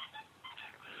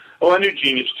 Oh, I knew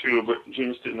Genius too, but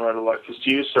Genius didn't write a lot, because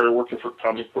Genius started working for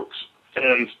comic books.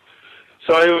 And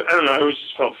so I don't know, I always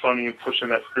just felt funny pushing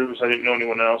that crew, because I didn't know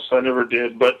anyone else, so I never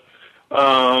did. But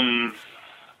I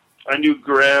knew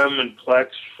Graham and Plex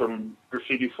from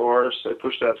Graffiti Force. I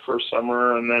pushed that first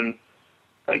summer, and then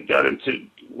I got into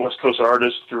West Coast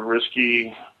artists through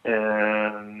Risky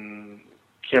and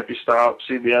Can't Be Stopped.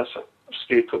 CBS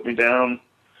Skate put me down.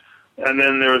 And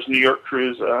then there was New York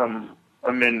Cruise.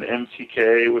 I'm in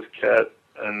MTK with Ket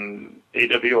and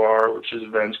AWR, which is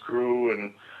Ben's crew,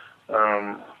 and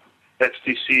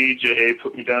XTC. JA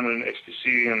put me down in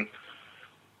XTC, and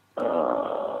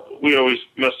we always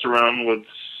messed around with.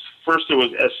 First, it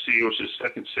was SC, which is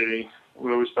Second City.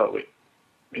 We always thought, like,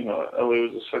 LA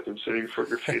was the second city for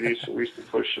graffiti, so we used to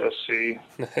push SC.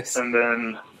 Nice. And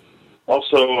then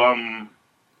also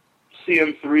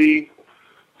CM3,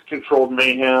 Controlled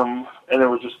Mayhem, and there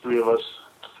were just three of us.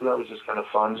 So that was just kind of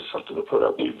fun, just something to put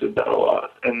up. We did that a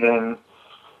lot. And then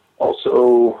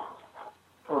also,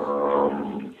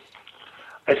 I'm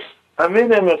in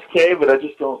MSK, but I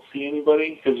just don't see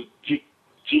anybody because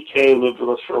GK lived with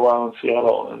us for a while in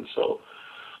Seattle, and so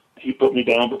he put me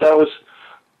down. But there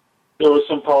was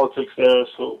some politics there,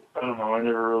 so I don't know. I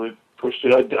never really pushed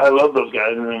it. I love those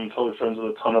guys, and I'm totally friends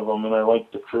with a ton of them, and I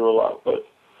like the crew a lot. But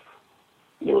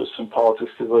there was some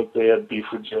politics because, like, they had beef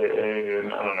with JA,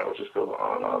 and I don't know. It just goes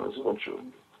on and on. There's a bunch of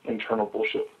internal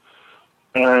bullshit.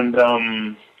 And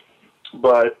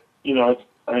but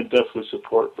I definitely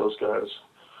support those guys,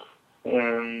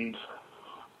 and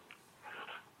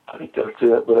I think that's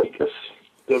it. But I guess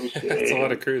WCA. That's a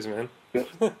lot of crews, man. Yeah,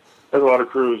 that's a lot of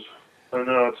crews. I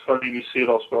know, it's funny you see it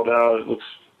all spelled out. It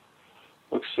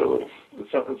looks silly.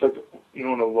 It's like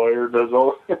when a lawyer does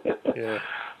all. Yeah.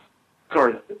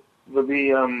 Sorry, but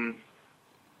the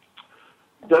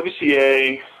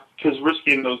WCA, because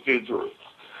Risky and those dudes were.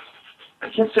 I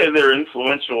can't say they're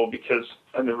influential because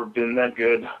I've never been that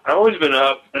good. I've always been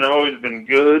up, and I've always been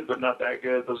good, but not that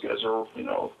good. Those guys are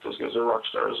rock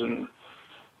stars, and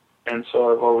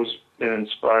so I've always been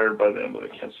inspired by them, but I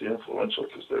can't say influential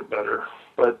because they're better.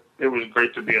 But it was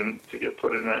great to get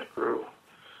put in that crew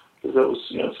because that was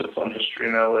it's a fun history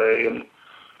in LA, and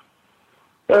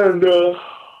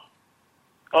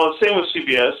same with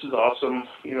CBS is awesome.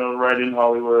 Right in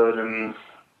Hollywood, and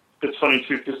it's funny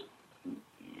too because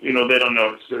they don't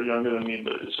know because they're younger than me,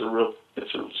 but it's a real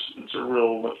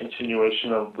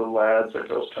continuation of the lads that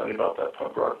I was telling you about, that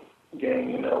punk rock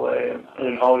gang in LA and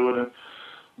in Hollywood, and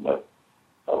but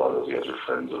a lot of those guys are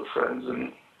friends of friends,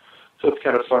 and so it's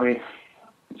kind of funny.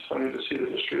 It's funny to see the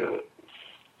history of it.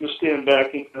 Just stand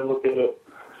back and look at it,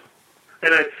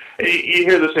 and you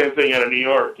hear the same thing out of New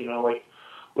York. Like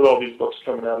with all these books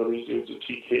coming out of these dudes, the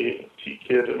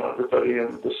T-Kid and everybody,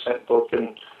 and the Scent book,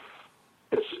 and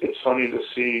it's funny to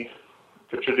see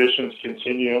the traditions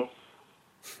continue.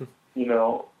 And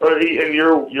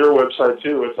your website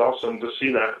too. It's awesome to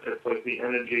see that. It's like the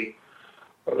energy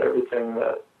of everything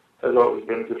that has always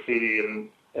been graffiti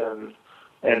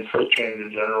and freight trains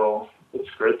in general. It's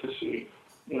great to see,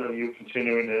 you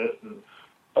continuing it and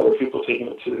other people taking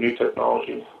it to the new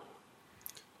technology.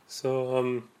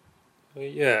 So,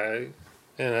 yeah,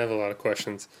 and I have a lot of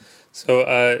questions. So,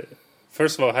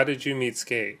 first of all, how did you meet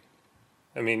Skate?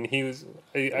 I mean,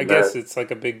 I guess it's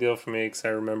like a big deal for me because I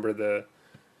remember the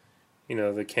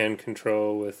can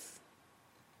control with,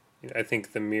 I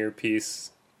think, the mirror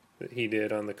piece that he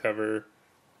did on the cover.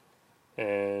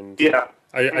 And yeah,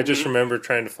 I just remember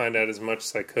trying to find out as much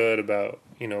as I could about,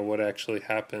 what actually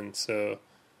happened. So,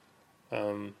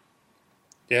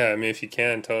 yeah, I mean, if you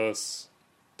can, tell us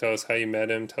how you met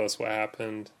him, tell us what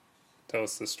happened, tell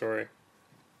us the story.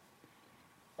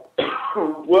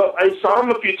 Well, I saw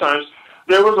him a few times.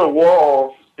 There was a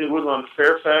wall. It was on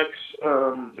Fairfax.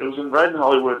 It was right in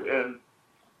Hollywood. And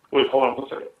wait, hold on one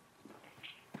second.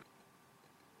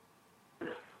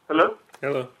 Hello?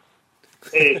 Hello.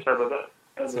 Hey, sorry about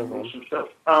that. Some stuff.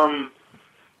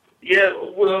 Yeah,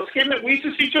 well, we used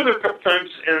to see each other a couple times,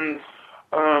 and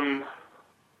I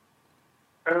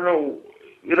don't know.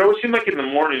 It always seemed like in the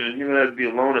morning, and he and I'd be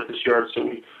alone at this yard, so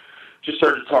we just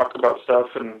started to talk about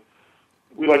stuff, and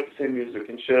we liked the same music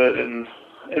and shit, and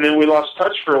then we lost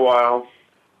touch for a while,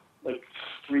 like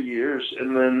 3 years,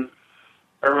 and then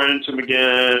I ran into him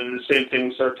again, the same thing,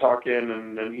 we started talking,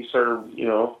 and then he started,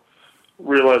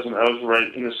 realizing I was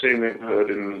right in the same neighborhood,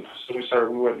 and so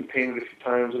we went and painted a few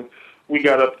times, and we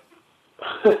got up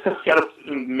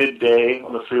in midday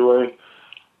on the freeway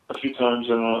a few times,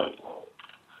 and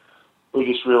we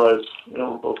just realized,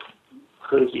 we're both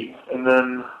crazy, and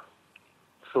then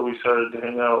so we started to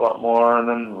hang out a lot more, and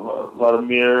then a lot of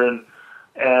Mir and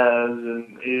Az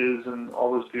and Iz and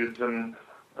all those dudes, and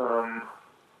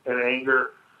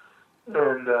Anger,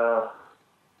 and so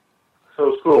it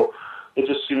was cool. It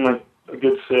just seemed like a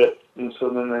good fit, and so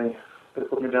then they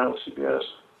put me down with CBS.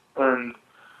 And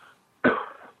what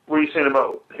were you saying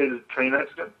about his train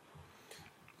accident?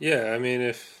 Yeah, I mean,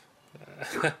 if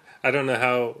I don't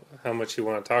know how much you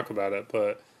want to talk about it,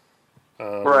 but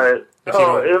right.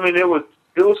 Oh, I mean, it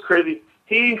was crazy.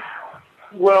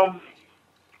 Well,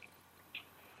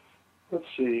 let's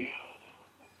see.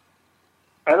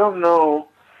 I don't know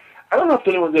if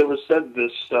anyone's ever said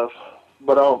this stuff,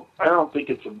 but I don't think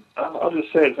I'll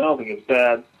just say it. I don't think it's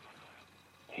bad.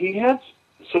 He had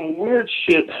some weird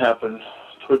shit happen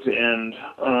towards the end.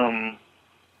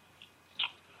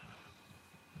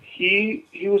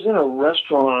 He was in a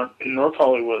restaurant in North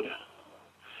Hollywood.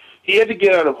 He had to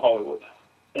get out of Hollywood,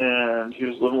 and he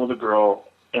was living with a girl,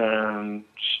 and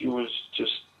she was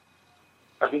just,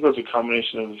 I think it was a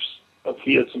combination of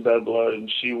he had some bad blood,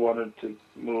 and she wanted to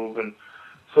move, and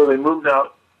so they moved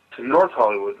out to North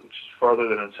Hollywood, which is farther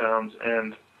than it sounds,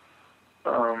 and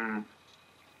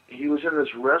he was in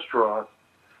this restaurant,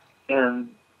 and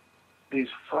these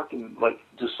fucking,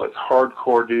 just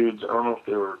hardcore dudes, I don't know if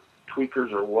they were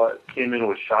tweakers or what, came in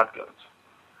with shotguns.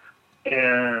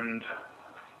 And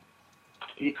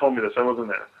he told me this, I wasn't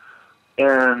there.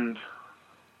 And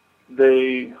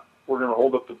they were going to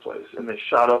hold up the place, and they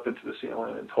shot up into the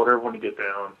ceiling and told everyone to get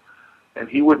down. And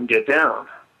he wouldn't get down,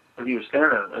 and he was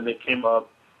staring at them. And they came up,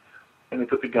 and they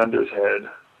put the gun to his head.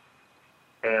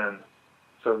 And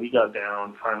so he got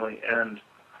down finally, and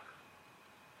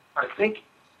I think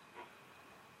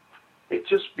it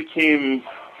just became,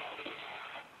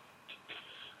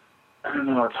 I don't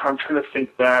know, I'm trying to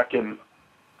think back, and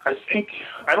I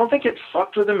don't think it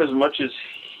fucked with him as much as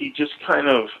he just kind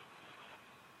of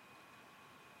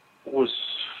was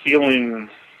feeling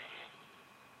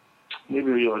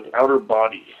maybe like outer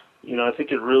body. You know, I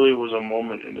think it really was a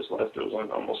moment in his life that was like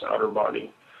almost outer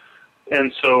body.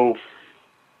 And so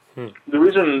the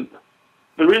reason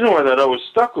why that always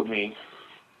stuck with me,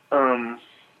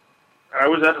 I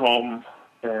was at home,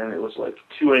 and it was like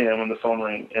 2 a.m. when the phone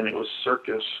rang, and it was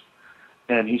Circus,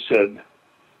 and he said,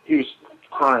 he was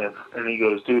crying, and he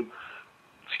goes, dude,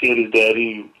 scared his dad,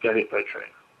 he got hit by a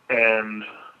train. And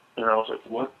I was like,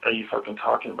 what are you fucking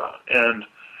talking about? And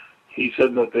he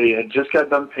said that they had just got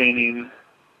done painting,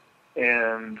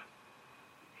 and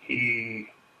he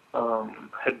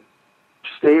had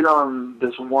stayed on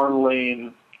this one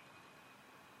lane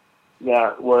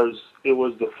that was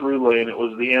the through lane. It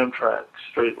was the Amtrak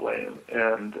straight lane,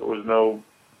 and there was no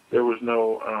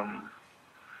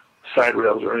side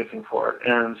rails or anything for it.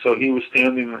 And so he was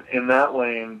standing in that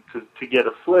lane to get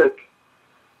a flick,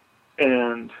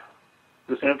 and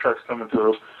this Amtrak's coming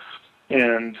through,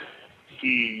 and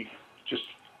he just,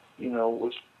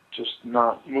 was just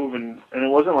not moving. And it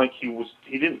wasn't like he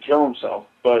didn't kill himself,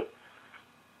 but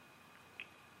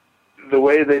the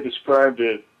way they described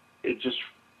it, it just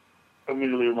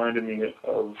immediately reminded me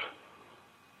of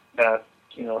that,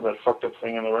 that fucked up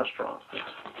thing in the restaurant.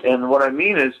 And what I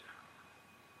mean is,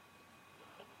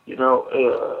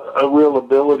 a real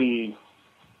ability,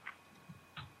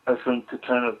 I think, to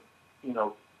kind of,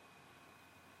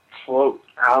 float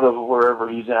out of wherever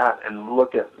he's at and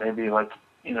look at, maybe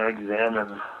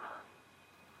examine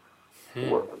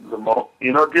the mo.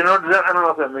 I don't know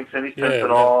if that makes any sense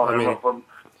at all. I don't know if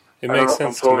it makes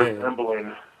sense I'm totally to me.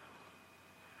 rambling.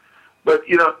 But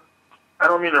I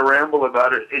don't mean to ramble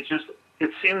about it. It just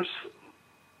seems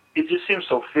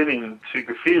so fitting to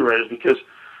graffiti writers, because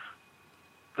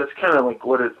that's kind of like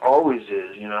what it always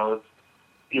is.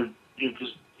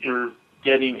 You're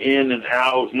getting in and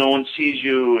out. No one sees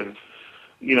you, and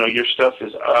your stuff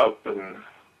is up, and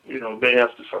they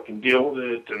have to fucking deal with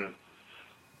it,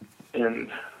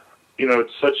 and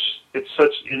it's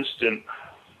such instant.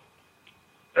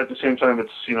 At the same time,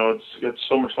 it's got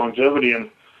so much longevity, and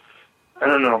I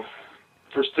don't know.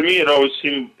 First, to me, it always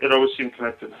seemed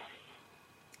connected.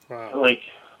 Wow.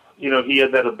 He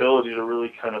had that ability to really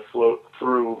kind of float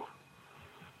through,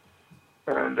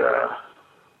 and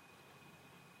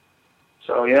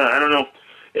so yeah, I don't know.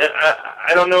 Yeah,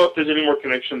 I don't know if there's any more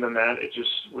connection than that. It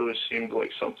just really seemed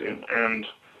like something, and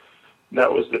that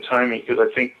was the timing, because I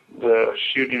think the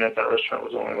shooting at that restaurant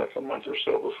was only like a month or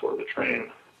so before the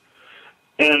train.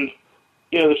 And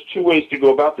there's two ways to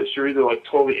go about this. You're either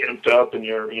totally amped up and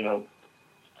you're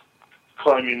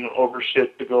climbing over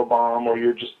shit to go bomb, or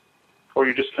you're just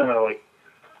kind of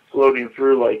floating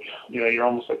through, you're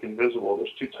almost invisible.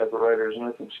 There's two type of writers, and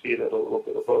I think Skate had a little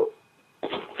bit of both.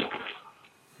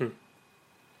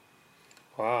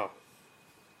 Wow.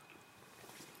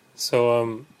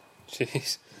 So,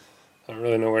 jeez, I don't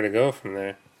really know where to go from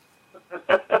there.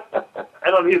 I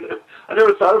don't either. I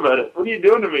never thought about it. What are you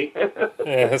doing to me?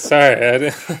 Yeah, sorry.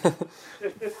 You're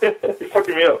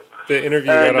fucking me up. The interview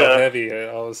got all heavy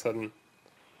all of a sudden.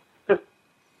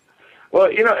 Well,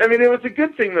 it was a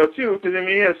good thing, though, too, because,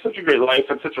 he has such a great life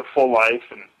and such a full life,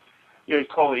 and,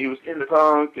 he was into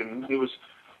punk and he was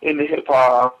into hip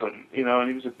hop, and and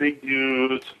he was a big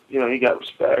dude. He got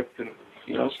respect, and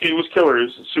he was killer. He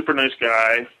was a super nice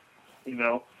guy,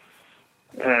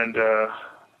 and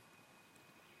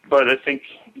but I think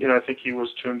he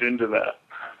was tuned into that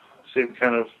same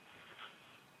kind of.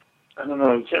 I don't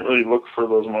know. You can't really look for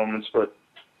those moments, but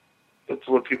it's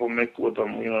what people make with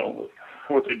them.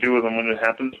 What they do with them when it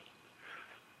happens.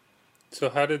 So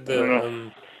how did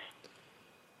the?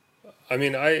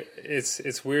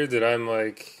 It's weird that I'm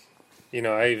like,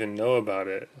 I even know about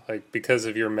it, like because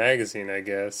of your magazine. I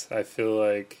guess I feel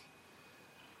like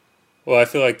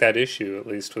that issue at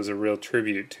least was a real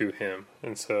tribute to him,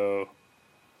 and so.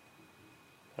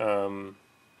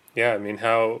 Yeah, I mean,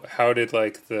 how did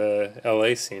like the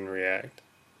LA scene react?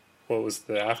 What was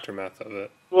the aftermath of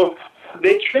it? Well,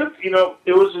 they tripped. It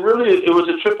was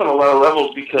a trip on a lot of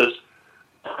levels because,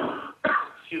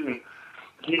 excuse me,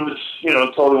 he was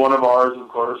totally one of ours, of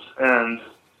course, and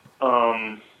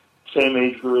same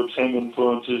age group, same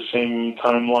influences, same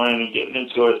timeline of getting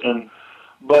into it,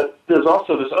 but there's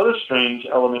also this other strange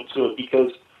element to it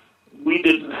because we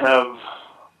didn't have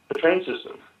a train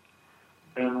system.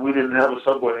 And we didn't have a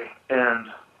subway.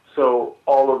 And so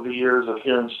all of the years of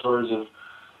hearing stories of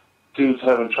dudes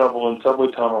having trouble in subway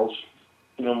tunnels,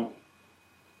 we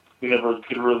never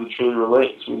could really truly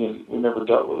relate. So we never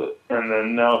dealt with it. And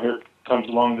then now here comes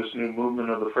along this new movement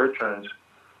of the freight trains.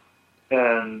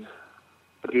 And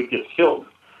the dude gets killed.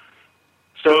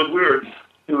 So it was weird.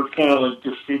 It was kind of like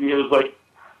graffiti. It was like,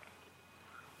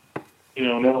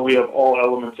 now we have all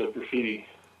elements of graffiti,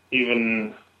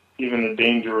 even a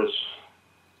dangerous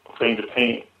thing to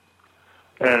paint.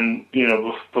 And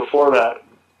before that,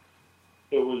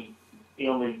 it was the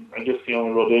only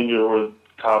real danger were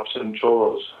cops and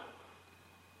cholos.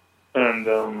 And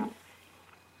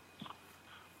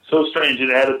so strange,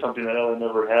 it added something that LA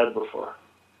never had before.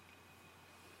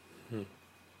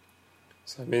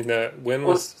 So I mean, when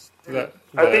was that?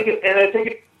 I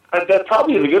think that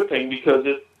probably is a good thing because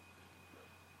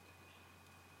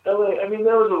LA. I mean,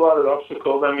 there was a lot of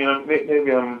obstacles. I mean,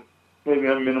 maybe I'm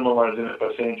minimalizing it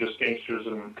by saying just gangsters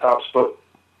and cops, but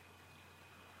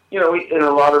in a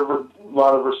lot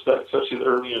of respects, especially the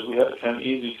early years, we had it kind of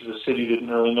easy because the city didn't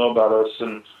really know about us,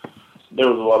 and there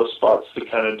was a lot of spots to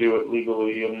kind of do it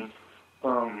legally, and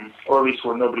or at least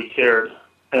where nobody cared.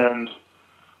 And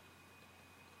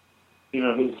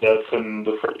his death and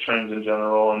the freight trains in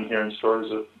general, and hearing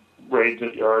stories of raids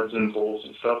at yards and pools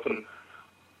and stuff, and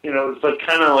it's like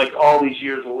kind of like all these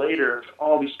years later,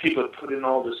 all these people had put in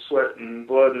all this sweat and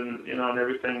blood and and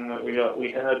everything that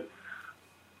we had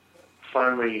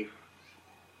finally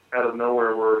out of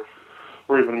nowhere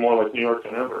we're even more like New York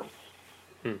than ever.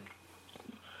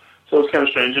 So it's kind of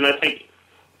strange, and I think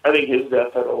his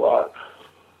death had a lot.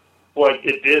 Well,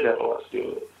 it did have a lot to do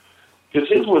with it because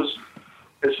his was,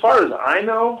 as far as I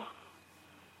know,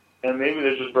 and maybe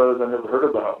there's just brothers I never heard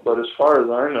about, but as far as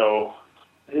I know,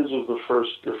 his was the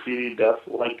first graffiti death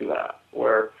like that,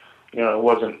 where, it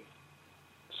wasn't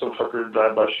some fucker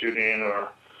died by shooting or,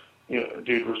 a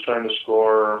dude was trying to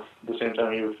score at the same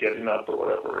time he was getting up or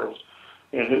whatever.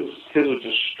 It was, his was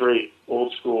just straight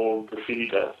old school graffiti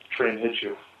death. Train hit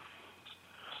you.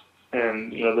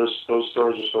 And, those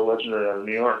stories are so legendary out of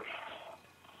New York.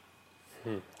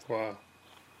 Wow.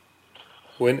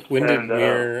 When did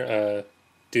Mir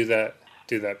do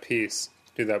that piece,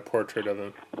 do that portrait of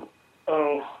him?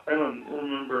 Oh, I don't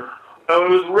remember. Oh, it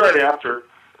was right after.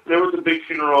 There was a big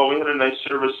funeral. We had a nice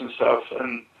service and stuff,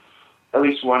 and at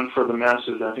least one for the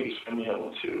masses. I think his family had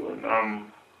one too.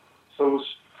 And so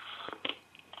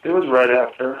it was right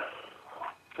after,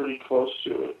 pretty close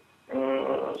to it.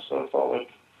 So I felt like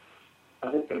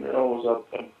I think the mural was up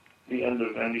at the end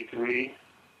of '93,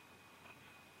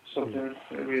 something,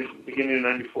 maybe beginning of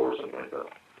 '94 or something like that.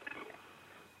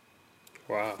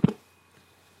 Wow.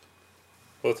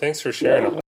 Well, thanks for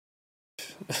sharing. Yeah.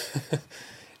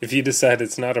 If you decide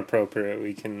it's not appropriate,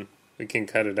 we can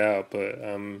cut it out. But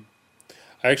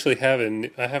I actually have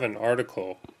an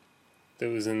article that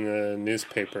was in the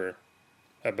newspaper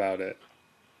about it.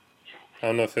 I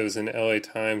don't know if it was in LA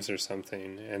Times or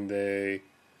something, and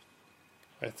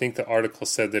I think the article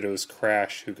said that it was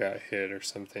Crash who got hit or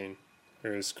something,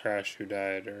 or it was Crash who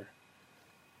died, or.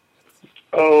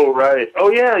 Oh, right. Oh,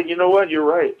 yeah, you know what? You're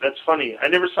right. That's funny. I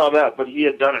never saw that, but he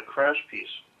had done a Crash piece.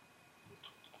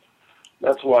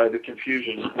 That's why the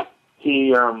confusion.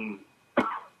 He, I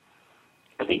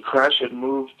think Crash had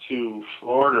moved to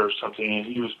Florida or something, and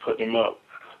he was putting him up.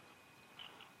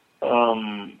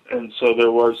 And so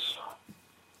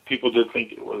people did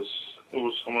think it was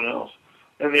someone else.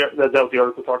 And that's what the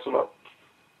article talks about.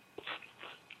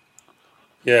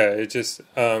 Yeah, it just,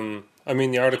 I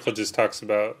mean, the article just talks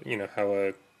about, how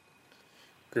a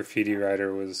graffiti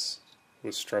writer was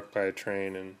struck by a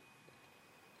train, and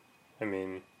I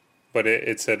mean, but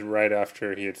it said right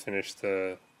after he had finished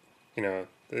they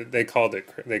called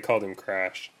him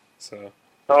Crash. So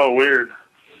Oh, weird.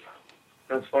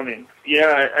 That's funny.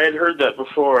 Yeah, I had heard that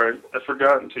before. I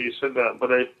forgot until you said that, but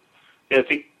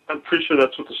I'm pretty sure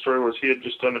that's what the story was. He had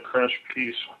just done a Crash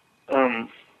piece.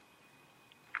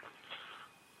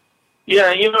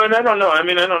 Yeah, and I don't know. I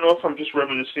mean, I don't know if I'm just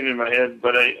reminiscing in my head,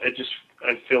 but I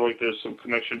feel like there's some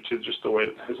connection to just the way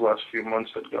his last few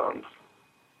months had gone.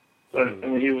 But I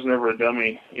mean, he was never a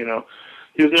dummy. He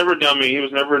was never a dummy. He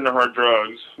was never into hard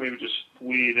drugs. Maybe just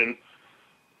weed, and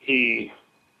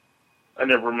I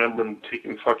never remember him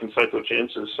taking fucking psycho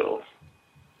chances. So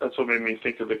that's what made me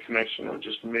think of the connection of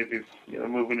just maybe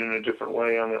moving in a different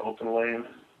way on the open lane.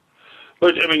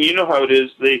 But I mean, you know how it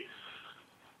is. The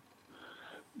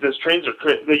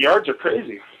yards are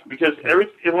crazy because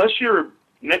unless you're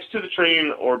next to the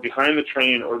train or behind the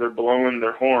train or they're blowing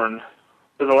their horn,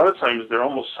 but a lot of times they're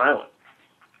almost silent.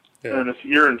 Yeah. And if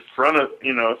you're in front of,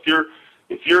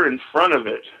 if you're in front of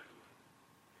it,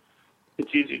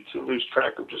 it's easy to lose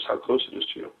track of just how close it is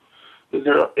to you.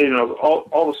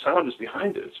 All the sound is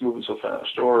behind it. It's moving so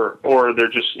fast, or they're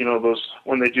just those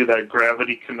when they do that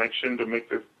gravity connection to make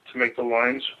the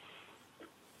lines.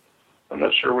 I'm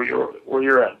not sure where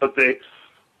you're at, but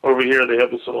over here they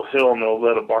have this little hill and they'll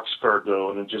let a boxcar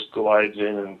go and it just glides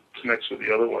in and connects with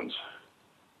the other ones.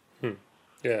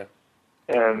 Yeah.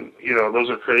 And those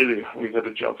are crazy. We've had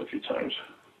to jump a few times.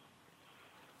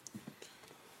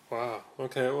 Wow.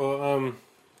 Okay. Well,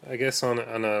 I guess on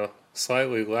a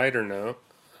slightly lighter note,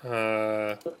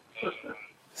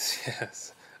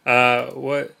 yes.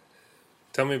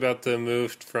 Tell me about the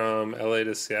move from LA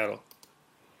to Seattle.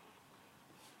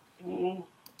 I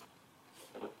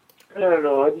don't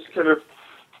know. I just kind of,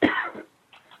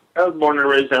 I was born and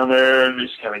raised down there, and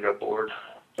just kind of got bored.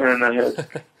 And I just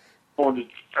wanted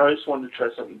to try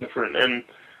something different. And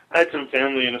I had some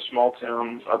family in a small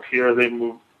town up here.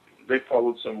 They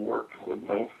followed some work with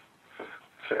my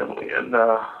family, and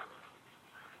I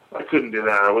couldn't do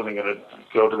that. I wasn't going to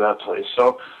go to that place.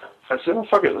 So I said, well,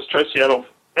 fuck it, let's try Seattle.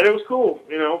 And it was cool,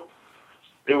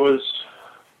 It was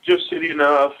just city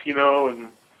enough, and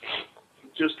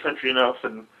just country enough,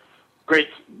 and great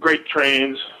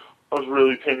trains. I was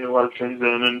really painting a lot of trains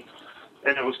in,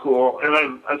 and it was cool.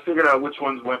 And I figured out which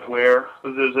ones went where.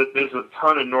 There's a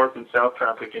ton of north and south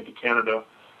traffic into Canada,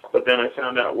 but then I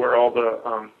found out where all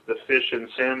the fish and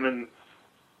salmon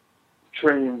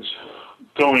trains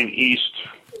going east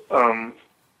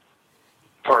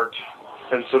parked,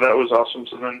 and so that was awesome.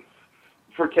 So then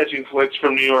for catching flights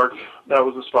from New York, that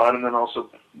was the spot, and then also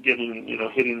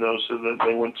hitting those so that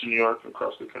they went to New York and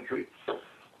across the country.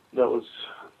 There was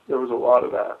a lot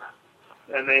of that.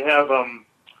 And they have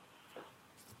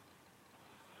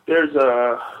there's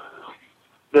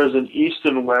an east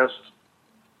and west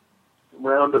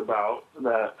roundabout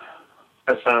that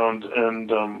I found, and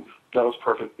that was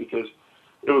perfect because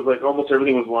it was like almost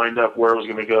everything was lined up where it was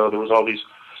going to go. There was all these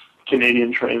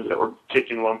Canadian trains that were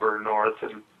taking lumber north,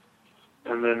 and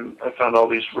then I found all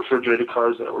these refrigerated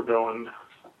cars that were going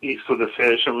east with the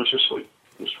fish. It was just like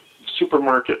this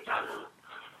supermarket.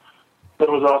 That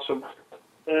was awesome.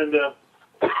 And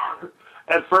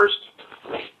at first,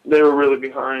 they were really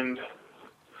behind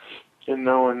in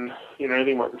knowing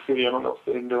anything about graffiti. I don't know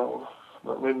if they know,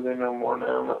 but maybe they know more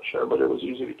now. I'm not sure, but it was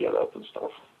easy to get up and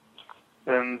stuff.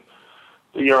 And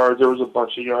the yards, there was a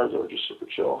bunch of yards that were just super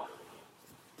chill.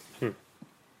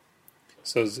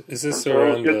 So is this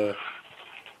around the...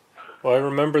 Well, I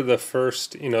remember the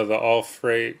first, the all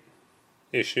freight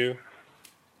issue.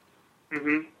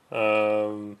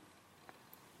 Mm-hmm.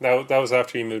 That was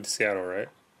after you moved to Seattle, right?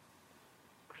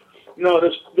 No,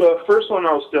 the first one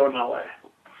I was still in LA.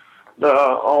 The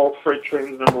all freight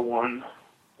trains #1.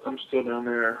 I'm still down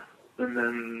there, and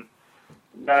then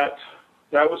that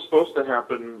was supposed to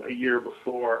happen a year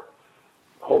before.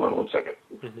 Hold on one second.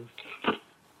 Mm-hmm.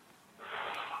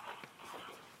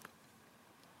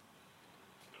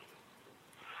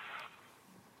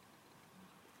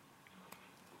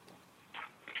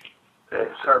 Hey,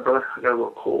 sorry, brother. I got a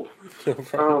little cold.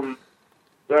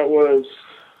 That was,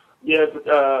 but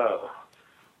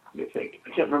let me think. I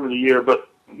can't remember the year, but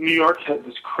New York had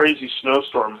this crazy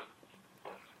snowstorm,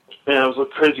 and it was a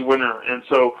crazy winter, and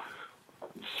so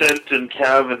Scent and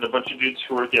Cav and a bunch of dudes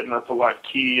who were getting up to Lock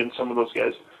Key and some of those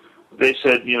guys, they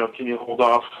said, can you hold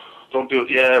off? Don't do it.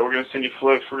 Yeah, we're going to send you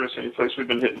flicks. We've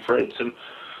been hitting freights. And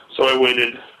so I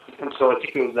waited until I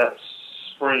think it was that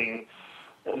spring,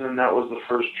 and then that was the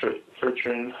first freight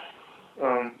train.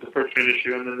 the first trade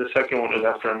issue, and then the second one was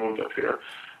after I moved up here.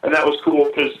 And that was cool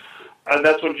because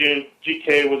that's when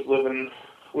GK was living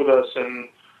with us, and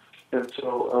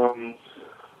so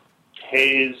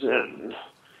Hayes and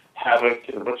Havoc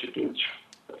and a bunch of dudes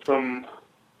from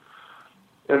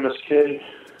MSK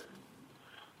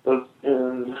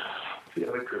and the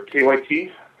other group, KYT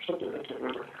or something, I can't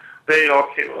remember. They all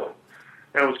came up.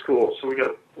 That was cool. So we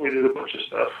did a bunch of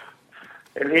stuff.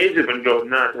 And Hayes had been going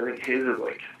nuts. I think Hayes had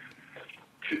like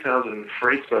 2,000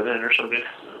 freights by then or something.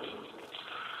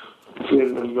 He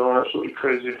had been going absolutely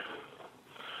crazy.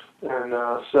 And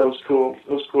so that was cool.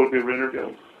 It was cool to be able to interview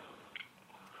him.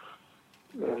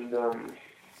 And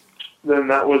then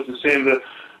that was the same.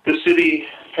 The city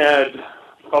had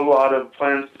a lot of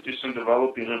plans to do some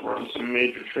developing and run some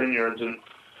major train yards,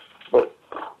 but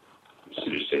the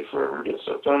cities take forever to get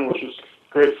stuff done, which was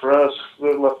great for us.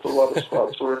 They left a lot of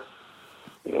spots where,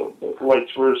 the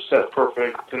lights were set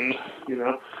perfect, and,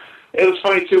 It was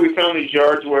funny, too, we found these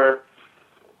yards where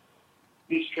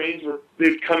these trains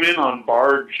they'd come in on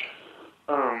barge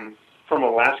from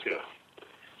Alaska,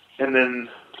 and then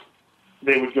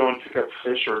they would go and pick up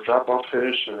fish or drop off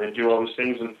fish, and they'd do all these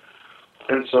things,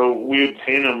 and so we would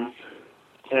paint them,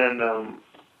 and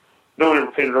no one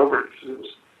ever painted over it because it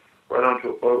was right onto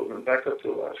a boat and then back up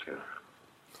to Alaska.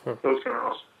 Huh. That was kind of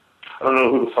awesome. I don't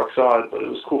know who the fuck saw it, but it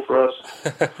was cool for us.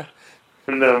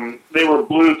 And they were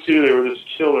blue, too. They were this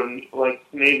killer, like,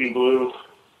 navy blue.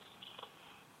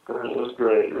 And it was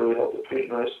great. It really helped the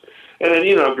paint nice. And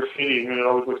then, graffiti, it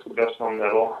always looks the best on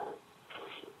metal.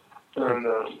 And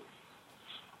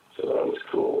so that was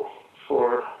cool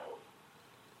for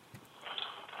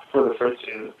the freight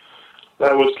scene.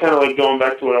 That was kind of like going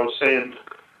back to what I was saying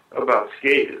about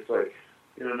skate. It's like,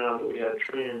 now that we had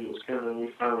trains, it was kind of,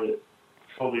 we finally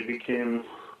fully became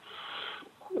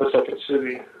a second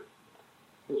city.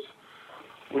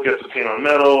 We got to paint on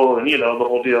metal, and, the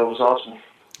whole deal was awesome.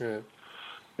 Yeah.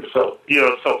 It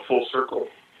felt full circle.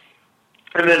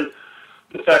 And then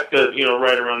the fact that,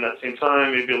 right around that same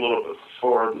time, maybe a little bit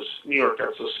before, New York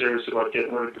got so serious about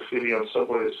getting rid of graffiti on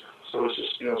subways. So it's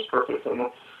just, it's perfect.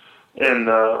 And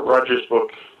Roger's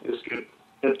book is good.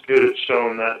 It's good at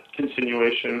showing that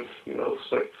continuation.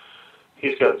 It's like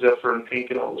he's got Zephyr and Pink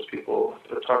and all those people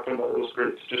they're talking about. It was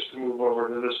great to move over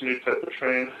to this new type of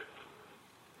train.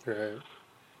 Right.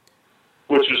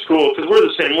 Which is cool, because we're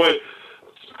the same way.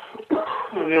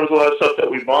 There was a lot of stuff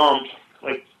that we bombed,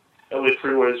 like LA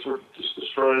freeways were just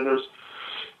destroyed. There's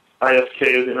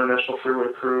IFK, the International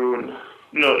Freeway Crew, and,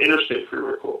 Interstate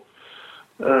Freeway Crew.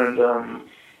 And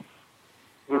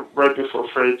right before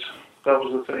freight, that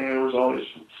was the thing. There was all these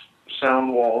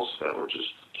sound walls that were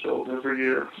just killed every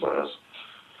year by us.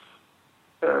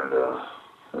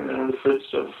 And then the freight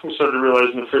stuff, we started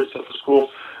realizing the freight stuff was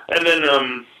cool. And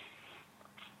then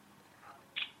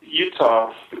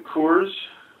Utah, the Coors,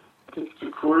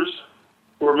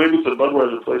 or maybe it's the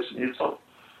Budweiser place in Utah.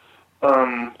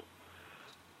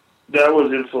 That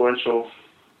was influential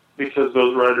because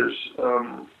those writers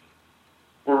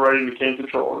were writing the Cane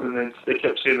Control, and they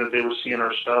kept saying that they were seeing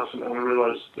our stuff, and then we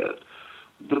realized that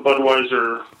the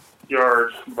Budweiser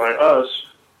yard by us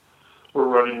were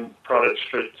running products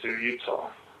straight to Utah,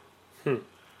 and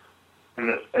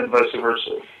vice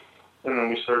versa. And then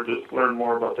we started to learn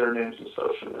more about their names and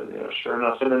stuff, and then, sure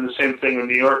enough. And then the same thing in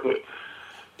New York. But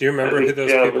do you remember who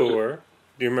those people were?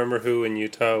 Do you remember who in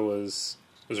Utah was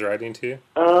writing to you?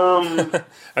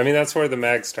 I mean, that's where the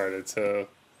mag started, so...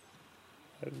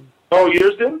 Oh,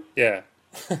 yours did? Yeah.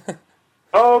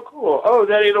 Oh, cool. Oh, is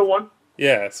that 801?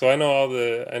 Yeah, so I know all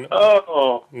the...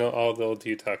 know all the old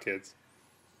Utah kids.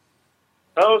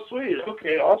 Oh, sweet.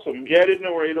 Okay, awesome. Yeah, I didn't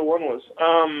know where 801 was.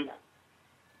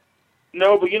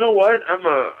 No, but you know what?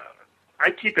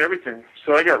 I keep everything.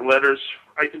 So I got letters.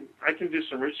 I can do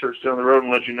some research down the road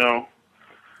and let you know.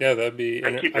 Yeah, that'd be...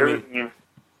 I keep everything.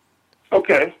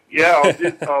 Okay. Yeah,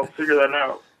 I'll figure that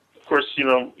out. Of course,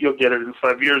 you'll get it in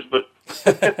 5 years, but...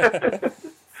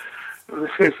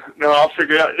 No, I'll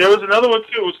figure it out. There was another one,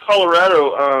 too. It was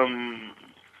Colorado. Oh,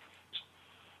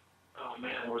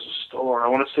 man, there was a store. I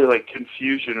want to say, like,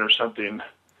 Confusion or something.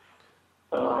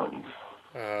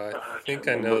 I think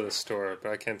I know the store,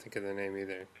 but I can't think of the name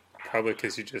either. Probably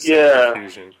because you just said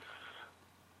Confusion.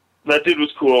 That dude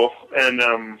was cool,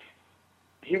 and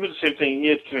he was the same thing. He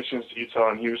had connections to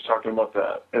Utah, and he was talking about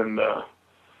that. And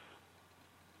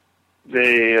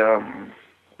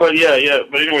but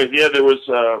anyways, there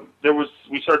was.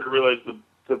 We started to realize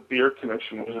the beer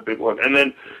connection was a big one, and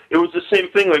then it was the same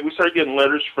thing. Like we started getting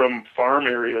letters from farm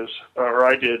areas, or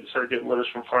I started getting letters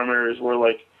from farm areas where,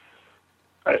 like,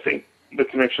 I think the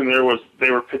connection there was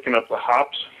they were picking up the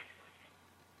hops,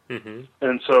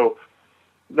 and so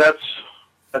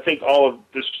I think all of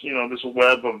this, this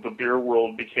web of the beer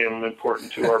world became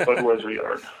important to our Budweiser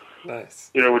yard. Nice.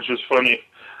 Which is funny.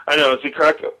 I know, it's a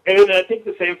crack. And I think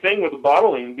the same thing with the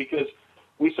bottling, because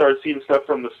we started seeing stuff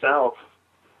from the South.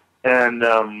 And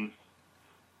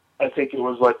I think it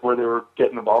was like where they were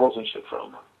getting the bottles and shit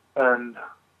from. And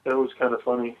it was kind of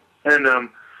funny. And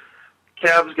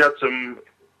Cav's got some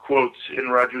quotes in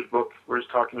Roger's book where he's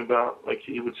talking about, like,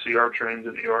 he would see our trains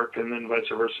in New York and then vice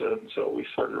versa. And so we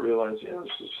started to realize, yeah,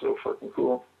 this is so fucking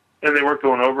cool. And they weren't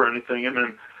going over anything. And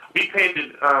then we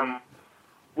painted,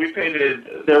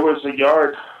 there was a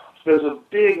yard, there's a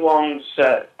big long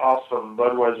set off of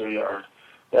Budweiser yard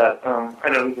that, I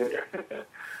know we did here,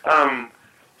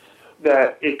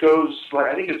 that it goes, like,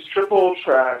 I think it's triple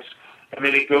tracks, and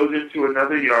then it goes into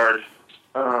another yard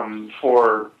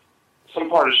for some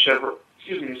part of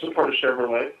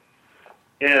Chevrolet.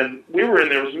 And we were in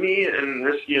there, it was me and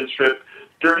Risky and Strip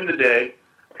during the day,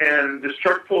 and this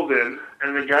truck pulls in,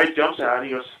 and the guy jumps out, and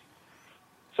he goes,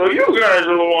 "So you guys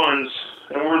are the ones,"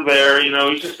 and we're there,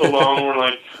 he's just alone, we're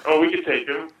like, "Oh, we could take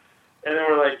him." And then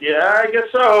we're like, "Yeah, I guess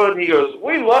so." And he goes,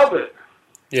 "We love it.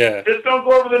 Yeah. Just don't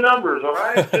go over the numbers, all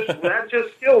right? That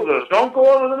just kills us. Don't go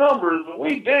over the numbers.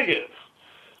 We dig it."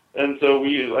 And so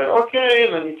we like, okay,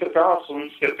 and then he took off, so we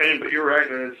just kept paying. But you're right,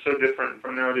 man, it's so different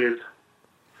from nowadays.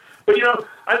 But,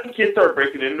 I think kids start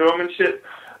breaking into them and shit.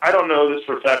 I don't know this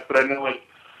for a fact, but I know, like,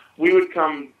 we would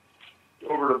come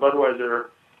over to Budweiser,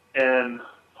 and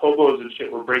hobos and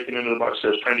shit were breaking into the box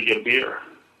stores trying to get beer.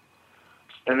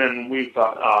 And then we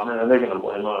thought, oh, man, they're going to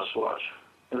blame us, watch.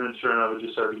 And then sure enough, it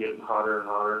just started getting hotter and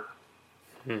hotter.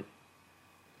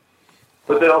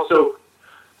 But they also,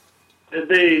 I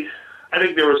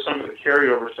think there was some of the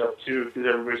carryover stuff, too, because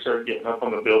everybody started getting up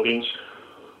on the buildings.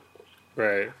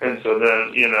 Right. And so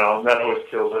then, that always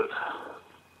kills it.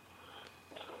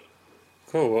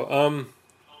 Cool.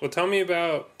 Well, tell me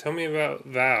about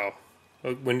Vow.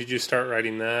 When did you start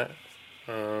writing that?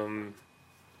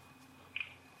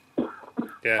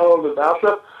 Yeah. Oh, the Vow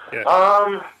stuff? Yeah.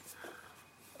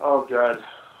 Oh God,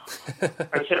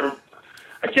 I can't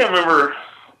remember.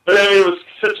 But I mean, it was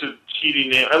such a cheaty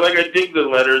name. I dig the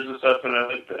letters and stuff, and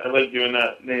I like doing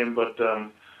that name. But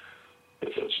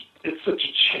it's such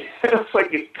it's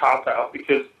like a cop out,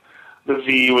 because the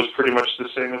V was pretty much the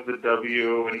same as the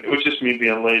W, and it was just me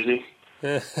being lazy.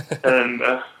 And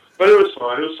but it was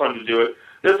fun. It was fun to do it.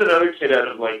 There's another kid out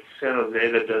of like San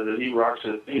Jose that does it. He rocks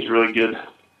it. He's really good.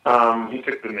 He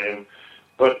took the name,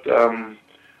 but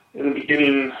in the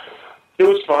beginning, it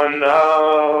was fun.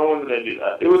 When did I do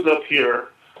that? It was up here.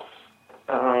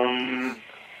 I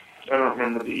don't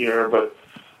remember the year, but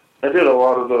I did a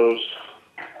lot of those.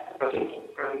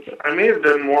 I may have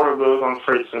done more of those on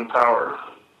Freights than Power.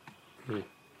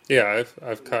 Yeah,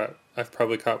 I've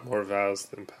probably caught more Vows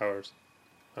than Powers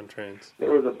on trains.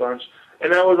 There was a bunch.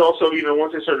 And that was also,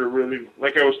 once I started really,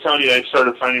 like I was telling you, I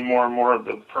started finding more and more of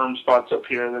the perm spots up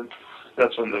here. Then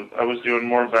that's when I was doing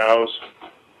more Vows.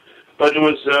 But it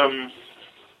was,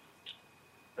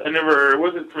 it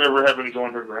wasn't from ever having to go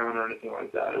underground or anything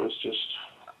like that. It was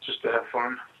just to have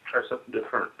fun, try something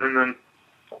different. And then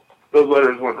those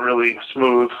letters went really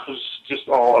smooth. It was just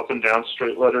all up and down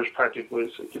straight letters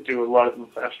practically, so you could do a lot of them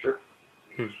faster.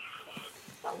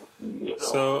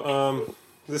 So,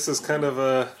 this is kind of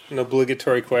an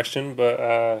obligatory question, but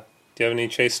do you have any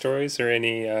chase stories or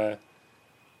any,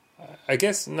 I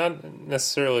guess not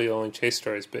necessarily only chase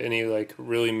stories, but any like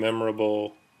really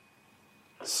memorable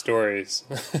stories?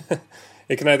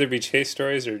 It can either be chase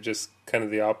stories or just kind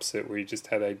of the opposite, where you just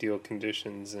had ideal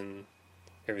conditions and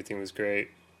everything was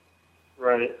great.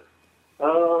 Right.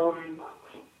 I'm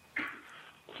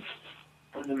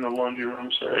in the laundry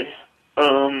room, sorry.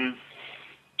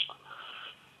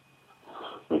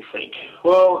 Let me think.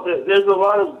 Well, there's a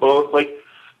lot of both. Like,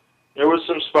 there was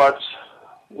some spots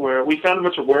where we found a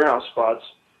bunch of warehouse spots,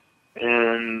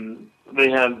 and they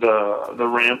had the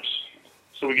ramps,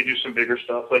 so we could do some bigger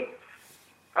stuff. Like,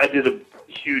 I did a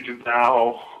huge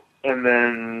Vow, and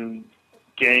then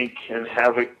Gank and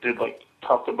Havoc did, like,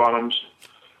 top to bottoms,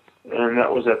 and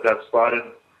that was at that spot.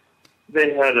 And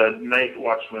they had a night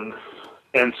watchman,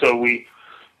 and so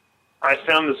I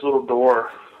found this little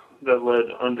door that led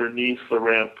underneath the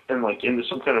ramp and like into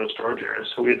some kind of a storage area.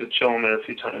 So we had to chill in there a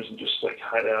few times and just like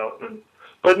hide out.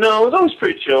 But no, it was always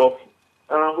pretty chill.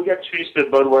 We got chased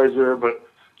at Budweiser, but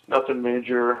nothing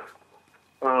major.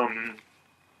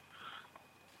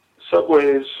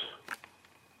 Subways.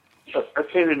 I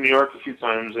painted New York a few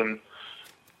times, and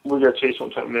we got chased one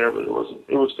time there, but it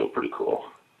was still pretty cool.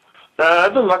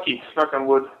 I've been lucky, knock on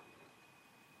wood.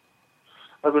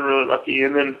 I've been really lucky.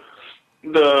 And then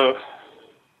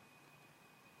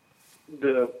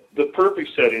the perfect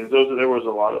settings. There was a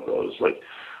lot of those, like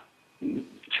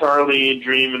Charlie,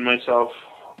 Dream, and myself.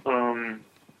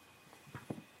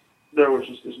 There was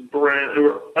just this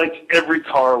like every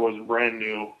car was brand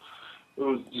new. It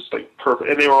was just like perfect,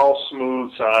 and they were all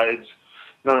smooth sides.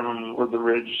 None of them were the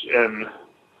ridge, and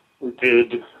we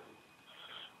did.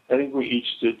 I think we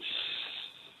each did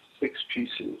 6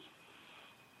 pieces,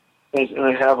 and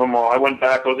I have them all. I went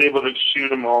back. I was able to shoot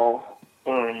them all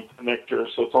connector,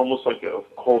 so it's almost like a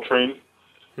whole train.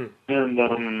 And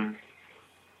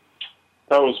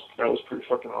that was pretty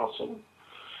fucking awesome.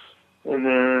 And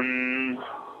then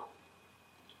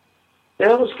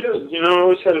yeah, it was good. You know, I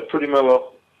always had it pretty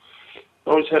mellow.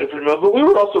 But we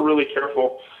were also really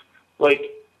careful.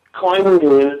 Like, climbing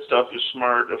in and stuff is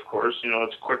smart, of course. You know,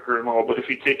 it's quicker and all. But if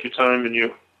you take your time and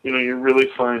you really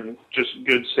find just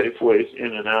good, safe ways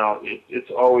in and out, it's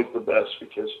always the best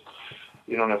because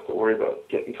you don't have to worry about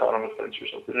getting caught on a fence or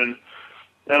something.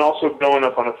 And also going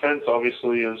up on a fence,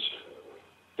 obviously, is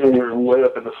when you're way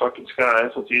up in the fucking sky,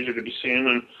 so it's easier to be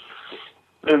seen.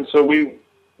 And so we,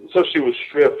 especially with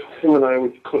Strip, him and I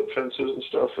would clip fences and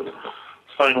stuff and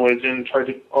find ways in, try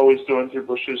to always go in through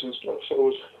bushes and stuff. So it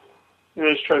was, you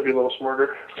know, just try to be a little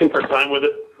smarter, take our time with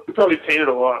it. We probably painted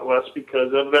a lot less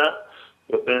because of that,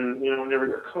 but then, you know, never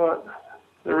got caught,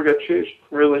 never got chased,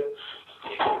 really.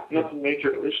 Nothing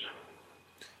major, at least.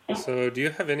 So do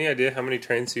you have any idea how many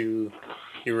trains you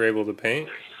were able to paint?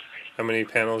 How many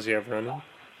panels you have running?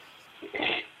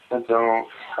 I don't.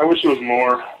 I wish it was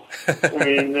more. I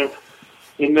mean,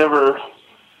 it never...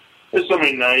 There's so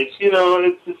many nights. You know,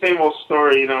 it's the same old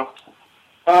story, you know.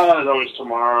 There's always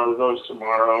tomorrow.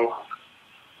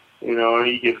 You know, and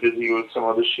you get busy with some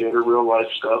other shit or real life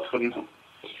stuff, and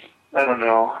I don't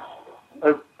know.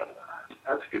 That's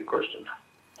a good question.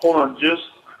 Hold on just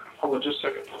a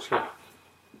second. Sure.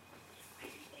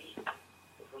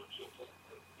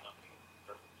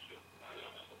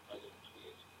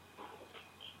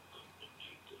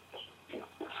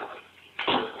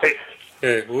 Hey.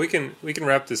 Yeah, well, we can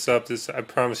wrap this up. I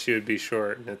promise you it'd be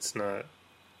short, and it's not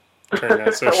turning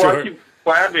out so well, short. I keep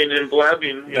blabbing.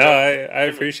 You know. I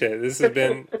appreciate it. This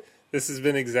has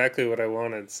been exactly what I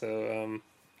wanted, so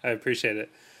I appreciate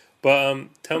it. But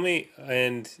tell me,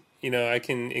 and you know, I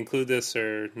can include this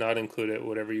or not include it,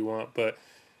 whatever you want. But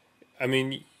I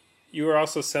mean, you were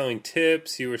also selling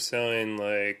tips. You were selling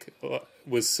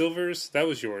was Silvers. That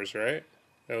was yours, right?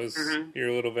 That was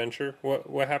your little venture.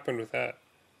 What happened with that?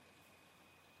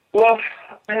 Well,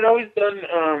 I had always done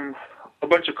a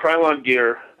bunch of Krylon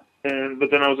gear, but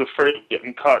then I was afraid of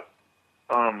getting cut,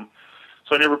 so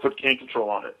I never put can control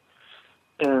on it.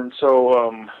 And so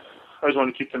I always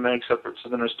wanted to keep the mag separate. So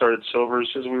then I started Silvers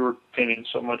because we were painting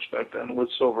so much back then with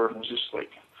silver. And it was just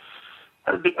like,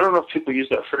 I don't know if people use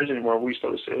that phrase anymore. We used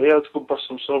to say, yeah, let's go bust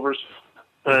some Silvers.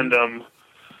 And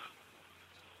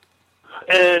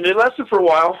it lasted for a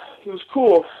while. It was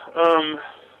cool.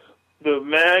 The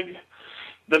mag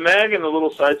and the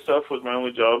little side stuff was my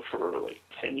only job for like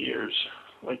 10 years.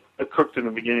 Like, I cooked in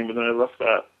the beginning, but then I left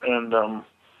that. And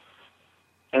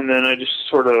then I just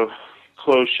sort of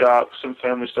closed shop. Some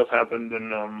family stuff happened,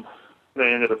 and I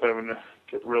ended up having to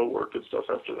get real work and stuff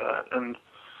after that.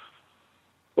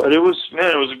 But it was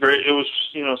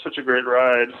you know, such a great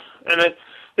ride. And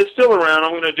it's still around.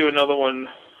 I'm going to do another one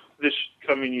this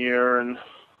coming year, and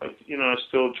you know, I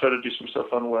still try to do some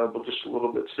stuff on the web, but just a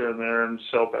little bit here and there, and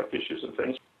sell back issues and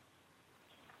things.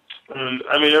 And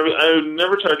I mean, I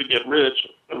never tried to get rich.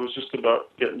 It was just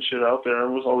about getting shit out there. It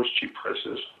was always cheap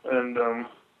prices, and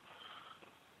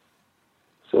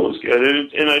so it was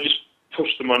good. And I just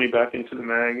pushed the money back into the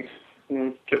mag. You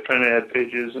know, kept trying to add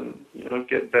pages and, you know,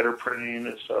 get better printing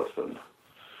and stuff. And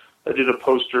I did a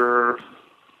poster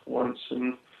once,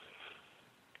 and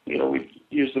you know, we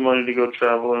used the money to go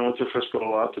travel. I went to Frisco a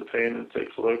lot to paint and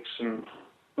take flicks, and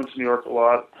went to New York a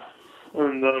lot.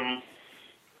 And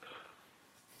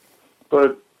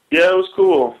but yeah, it was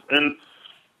cool. And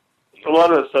a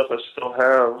lot of the stuff I still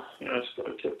have. You know, I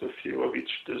still kept a few of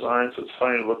each design, so it's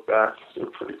funny to look back. They're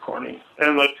pretty corny.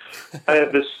 And like, I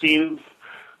had this scene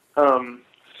from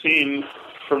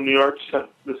New York sent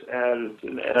this ad. It's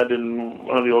an ad in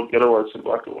one of the old ghetto arts in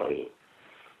black and white.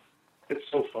 It's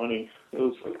so funny. It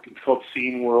was like, it's called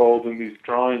Scene World, and these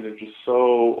drawings are just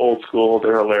so old school.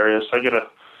 They're hilarious. I'm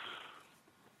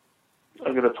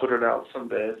gonna put it out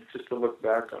someday just to look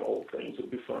back on old things.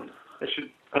 It'd be fun. I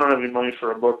don't have any money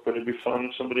for a book, but it'd be fun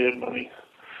if somebody had money.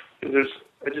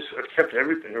 I've kept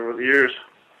everything over the years,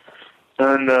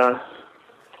 and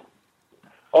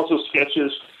also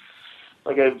sketches.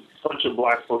 Like, I have a bunch of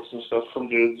black books and stuff from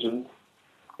dudes,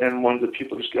 and ones that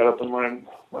people just got up in my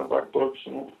black books,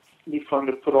 and It'd be fun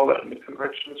to put all that into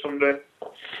convention someday.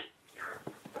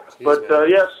 Jeez, But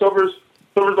yeah, Silver's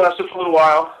lasted for a little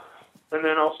while, and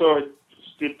then also I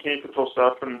just did Cane Control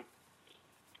stuff. And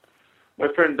my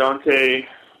friend Dante,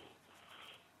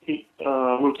 he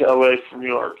moved to LA from New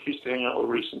York. He used to hang out with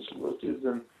Reese and some of those dudes,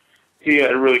 and he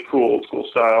had a really cool old school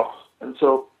style. And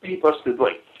so he busted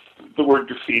like the word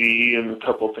graffiti and a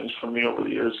couple of things from me over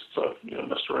the years. So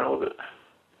messed around with it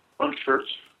on shirts.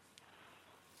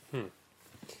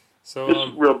 So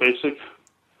just real basic.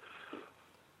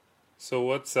 So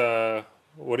what are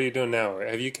you doing now?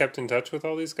 Have you kept in touch with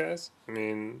all these guys? I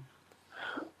mean,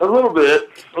 a little bit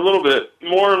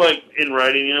more like in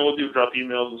writing. We'll drop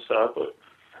emails and stuff, but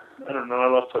I don't know. I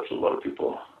lost touch with a lot of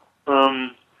people.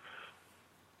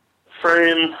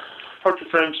 Talk to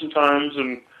Frame sometimes,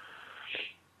 and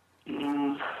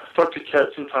talk to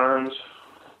Cat sometimes.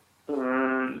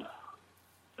 And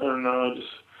I don't know.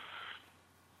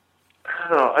 I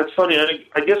don't know. It's funny.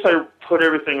 I guess I put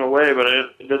everything away, but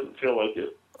it doesn't feel like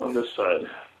it on this side.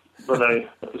 But I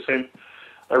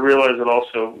realize that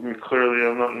also. I mean, clearly,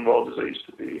 I'm not involved as I used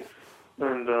to be.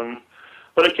 And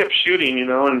but I kept shooting,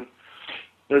 and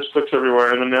there's flicks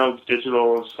everywhere. And then now it's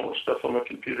digital. There's so much stuff on my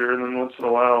computer. And then once in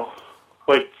a while,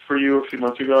 like for you a few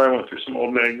months ago, I went through some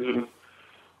old mags, and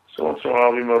so once in a while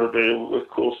I'll be motivated with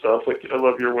cool stuff. Like I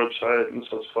love your website, and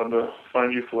so it's fun to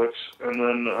find you flicks. And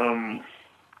then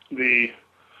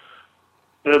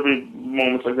there'll be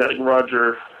moments like that. Like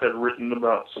Roger had written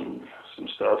about some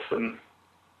stuff, and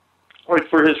like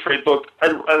for his freight book,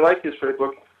 I like his freight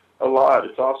book a lot.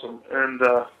 It's awesome, and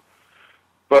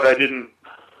but I didn't.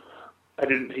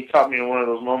 He caught me in one of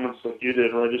those moments like you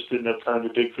did, where I just didn't have time to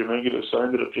dig through negatives. So I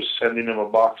ended up just sending him a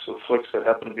box of flicks that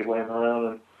happened to be laying around,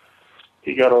 and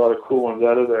he got a lot of cool ones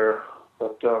out of there.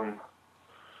 But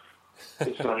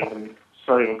it's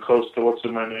not even close to what's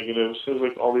in my negatives. There's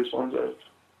like all these ones that,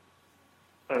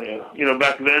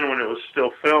 back then when it was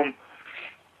still film,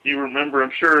 you remember,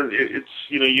 I'm sure it's,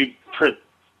 you print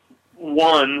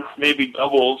one, maybe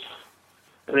doubles,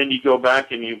 and then you go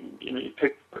back and you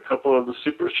pick a couple of the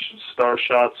superstar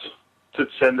shots to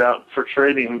send out for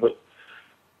trading, but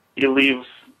you leave,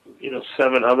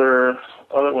 7 other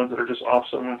ones that are just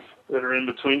awesome that are in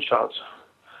between shots.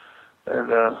 And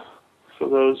so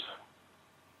those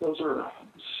are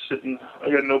sitting. I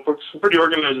got notebooks. I'm pretty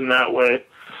organized in that way,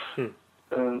 and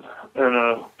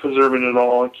preserving it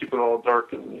all and keep it all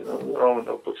dark, and they're all in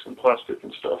notebooks and plastic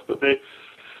and stuff. But they'd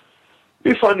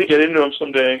be fun to get into them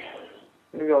someday.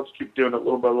 Maybe I'll just keep doing it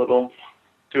little by little.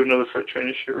 Do another freight train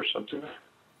issue or something.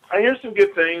 I hear some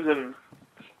good things, and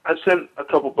I've sent a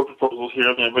couple book proposals here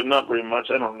and there, but not very much.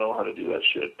 I don't know how to do that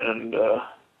shit, and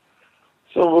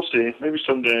so we'll see. Maybe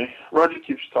someday. Roger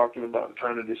keeps talking about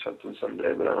trying to do something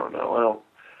someday, but I don't know.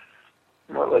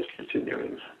 My life's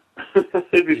continuing.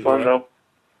 It'd be fun, though.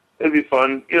 It'd be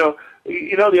fun.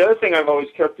 The other thing I've always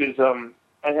kept is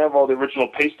I have all the original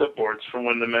paste-up boards from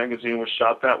when the magazine was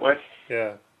shot that way.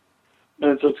 Yeah.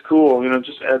 And so it's cool. It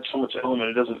just adds so much element.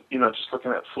 It doesn't, just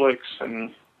looking at flicks.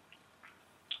 And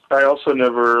I also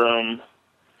never,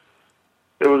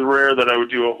 it was rare that I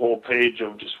would do a whole page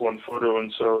of just one photo,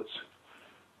 and so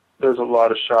there's a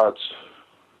lot of shots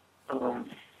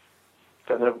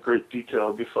that have great detail.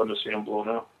 It'd be fun to see them blown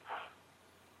out.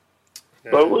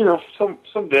 Yeah. But,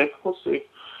 someday, we'll see.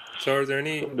 So are there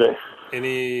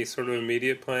any sort of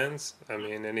immediate plans? I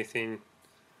mean,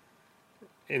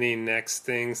 any next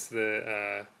things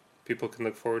that people can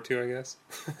look forward to, I guess?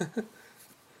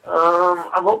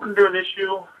 I'm hoping to do an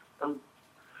issue.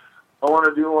 I want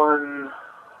to do one,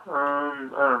 I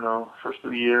don't know, first of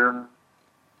the year.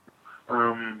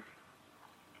 I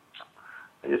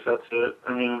guess that's it.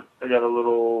 I mean, I got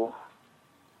a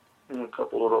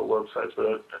couple little websites,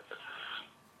 but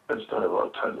I just don't have a lot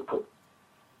of time to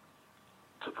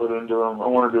put into them. I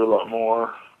want to do a lot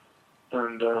more.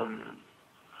 And,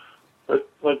 but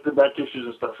like the back issues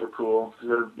and stuff are cool.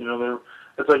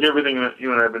 It's like everything that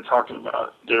you and I have been talking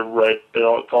about. They're right.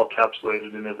 It's all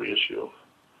encapsulated in every issue.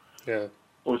 Yeah.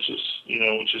 Which is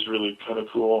really kind of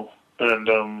cool.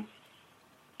 And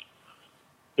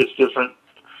it's different.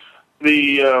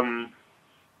 The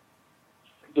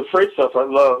freight stuff I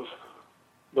love,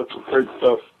 but the freight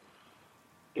stuff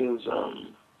is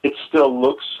it still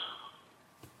looks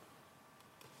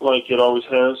like it always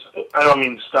has. I don't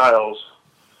mean styles,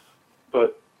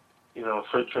 but a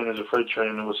freight train is a freight train,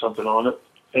 and there was something on it.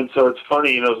 And so it's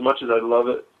funny, as much as I love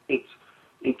it,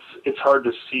 it's hard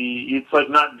to see. It's like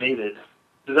not dated.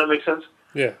 Does that make sense?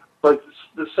 Yeah. Like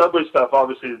the subway stuff,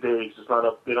 obviously the days is not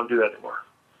up. They don't do that anymore.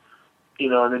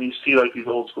 And then you see like these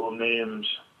old school names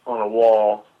on a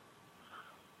wall,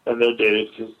 and they're dated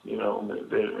because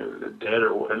they're dead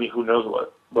or who knows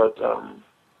what. But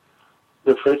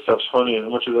the freight stuff's funny, and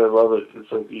as much as I love it,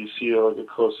 it's like you see like a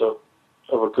close up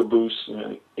of a caboose,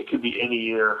 and it could be any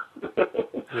year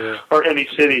or any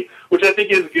city, which I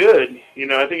think is good.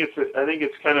 I think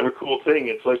it's kind of a cool thing.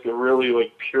 It's like a really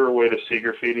like pure way to see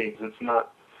graffiti. It's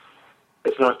not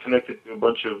connected to a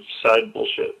bunch of side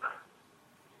bullshit.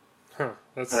 Huh.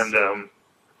 And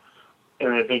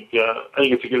I think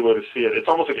it's a good way to see it. It's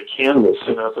almost like a canvas,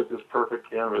 It's like this perfect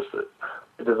canvas that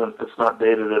it's not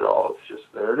dated at all. It's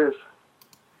just there it is.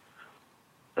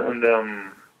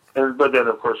 But then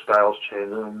of course styles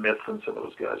change, and Myth and some of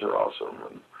those guys are awesome,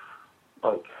 and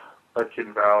like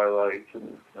Kid Valley,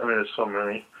 and there's so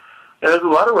many. And there's a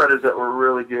lot of writers that were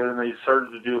really good, and they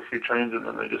started to do a few trains, and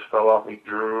then they just fell off. Like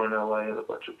Drew in LA and a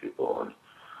bunch of people,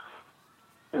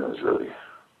 and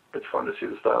it's fun to see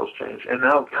the styles change. And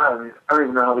now, God, I don't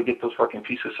even know how they get those fucking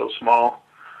pieces so small.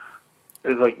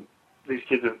 It's like these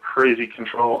kids have crazy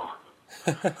control.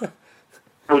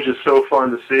 Which is so fun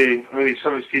to see.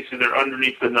 Some of these pieces, they're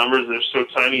underneath the numbers. They're so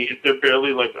tiny. They're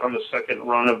barely like on the second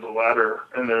run of the ladder,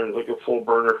 and they're like a full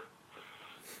burner.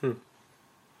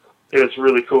 It's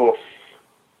really cool.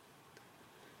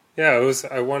 Yeah,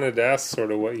 I wanted to ask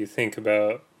sort of what you think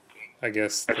about, I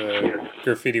guess, the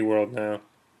graffiti world now.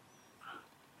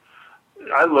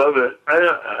 I love it.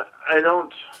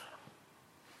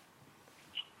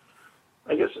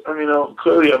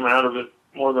 Clearly I'm out of it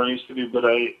more than I used to be, but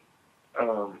it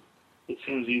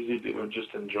seems easy to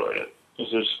just enjoy it.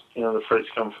 It's just, the freights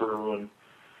come through,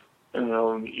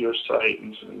 and your site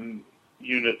and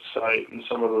unit site and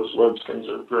some of those web things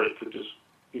are great.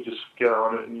 You just get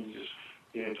on it and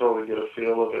you totally get a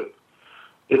feel of it.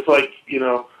 It's like,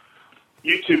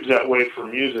 YouTube's that way for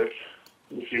music.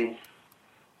 If you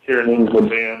hear an English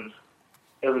band,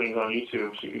 everything's on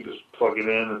YouTube, so you can just plug it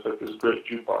in. It's like this great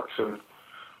jukebox,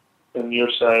 and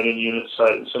your site and unit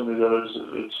site and some of the others,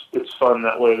 it's fun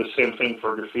that way. The same thing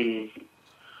for graffiti.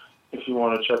 If you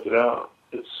want to check it out,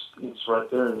 it's right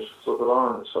there, and just flip it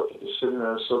on. It's fucking just sitting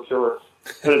there. It's so killer.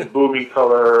 And it's booming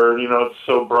color, it's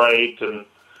so bright, and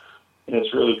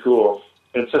it's really cool.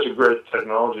 And it's such a great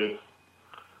technology.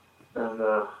 And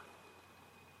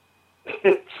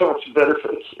it's so much better for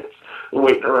the kids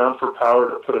waiting around for Power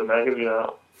to put a magazine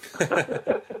out.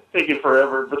 Taking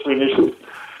forever between issues.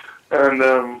 And,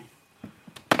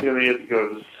 you have to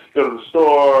go to the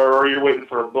store, or you're waiting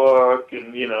for a book,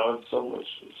 and, it's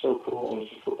so cool. And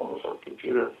just flip on the fucking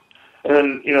computer.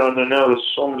 And, and then now there's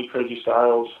so many crazy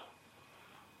styles.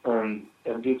 And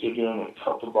dudes are doing like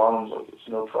top to bottoms like it's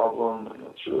no problem, and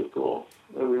it's really cool.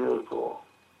 Really, really cool.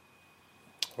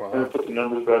 Wow. And I put the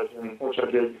numbers back in, which I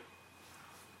did.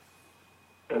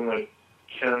 And like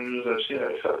Ken's,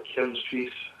 I saw Ken's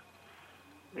piece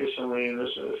recently, and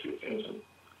there's a few things. And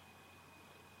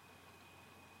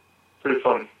pretty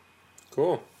fun.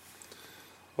 Cool.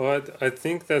 Well, I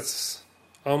think that's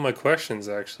all my questions,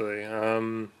 actually.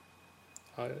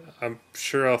 I'm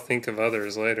sure I'll think of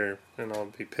others later, and I'll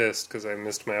be pissed because I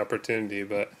missed my opportunity.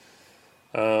 But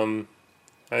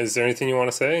is there anything you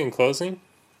want to say in closing?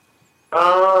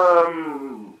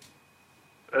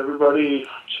 Everybody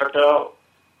check out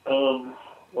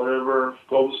whatever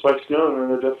Golden Spike's doing, and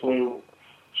they're definitely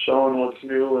showing what's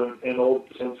new and old at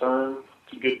the same time.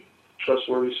 It's a good,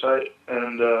 trustworthy site,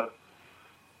 and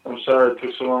I'm sorry it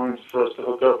took so long for us to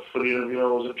hook up for the interview.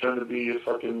 I wasn't trying to be a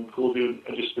fucking cool dude.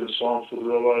 I just been swamped with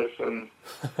real life, and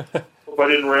hope I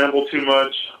didn't ramble too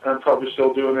much. I'm probably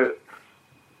still doing it,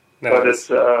 but it's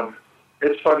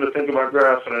fun to think about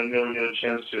graph, and I never get a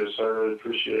chance to. So I really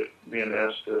appreciate being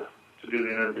asked to do the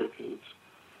interview, because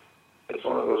it's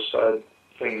one of those side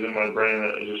things in my brain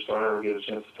that I just don't ever get a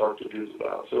chance to talk to dudes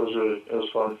about. So it was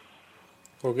fun.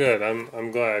 Well, good.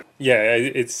 I'm glad. Yeah,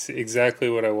 it's exactly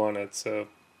what I wanted. So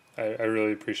I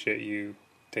really appreciate you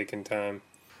taking time.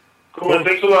 Cool.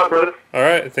 Thanks a lot, brother. All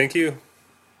right. Thank you.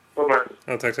 Bye-bye.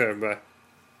 I'll talk to you. Bye.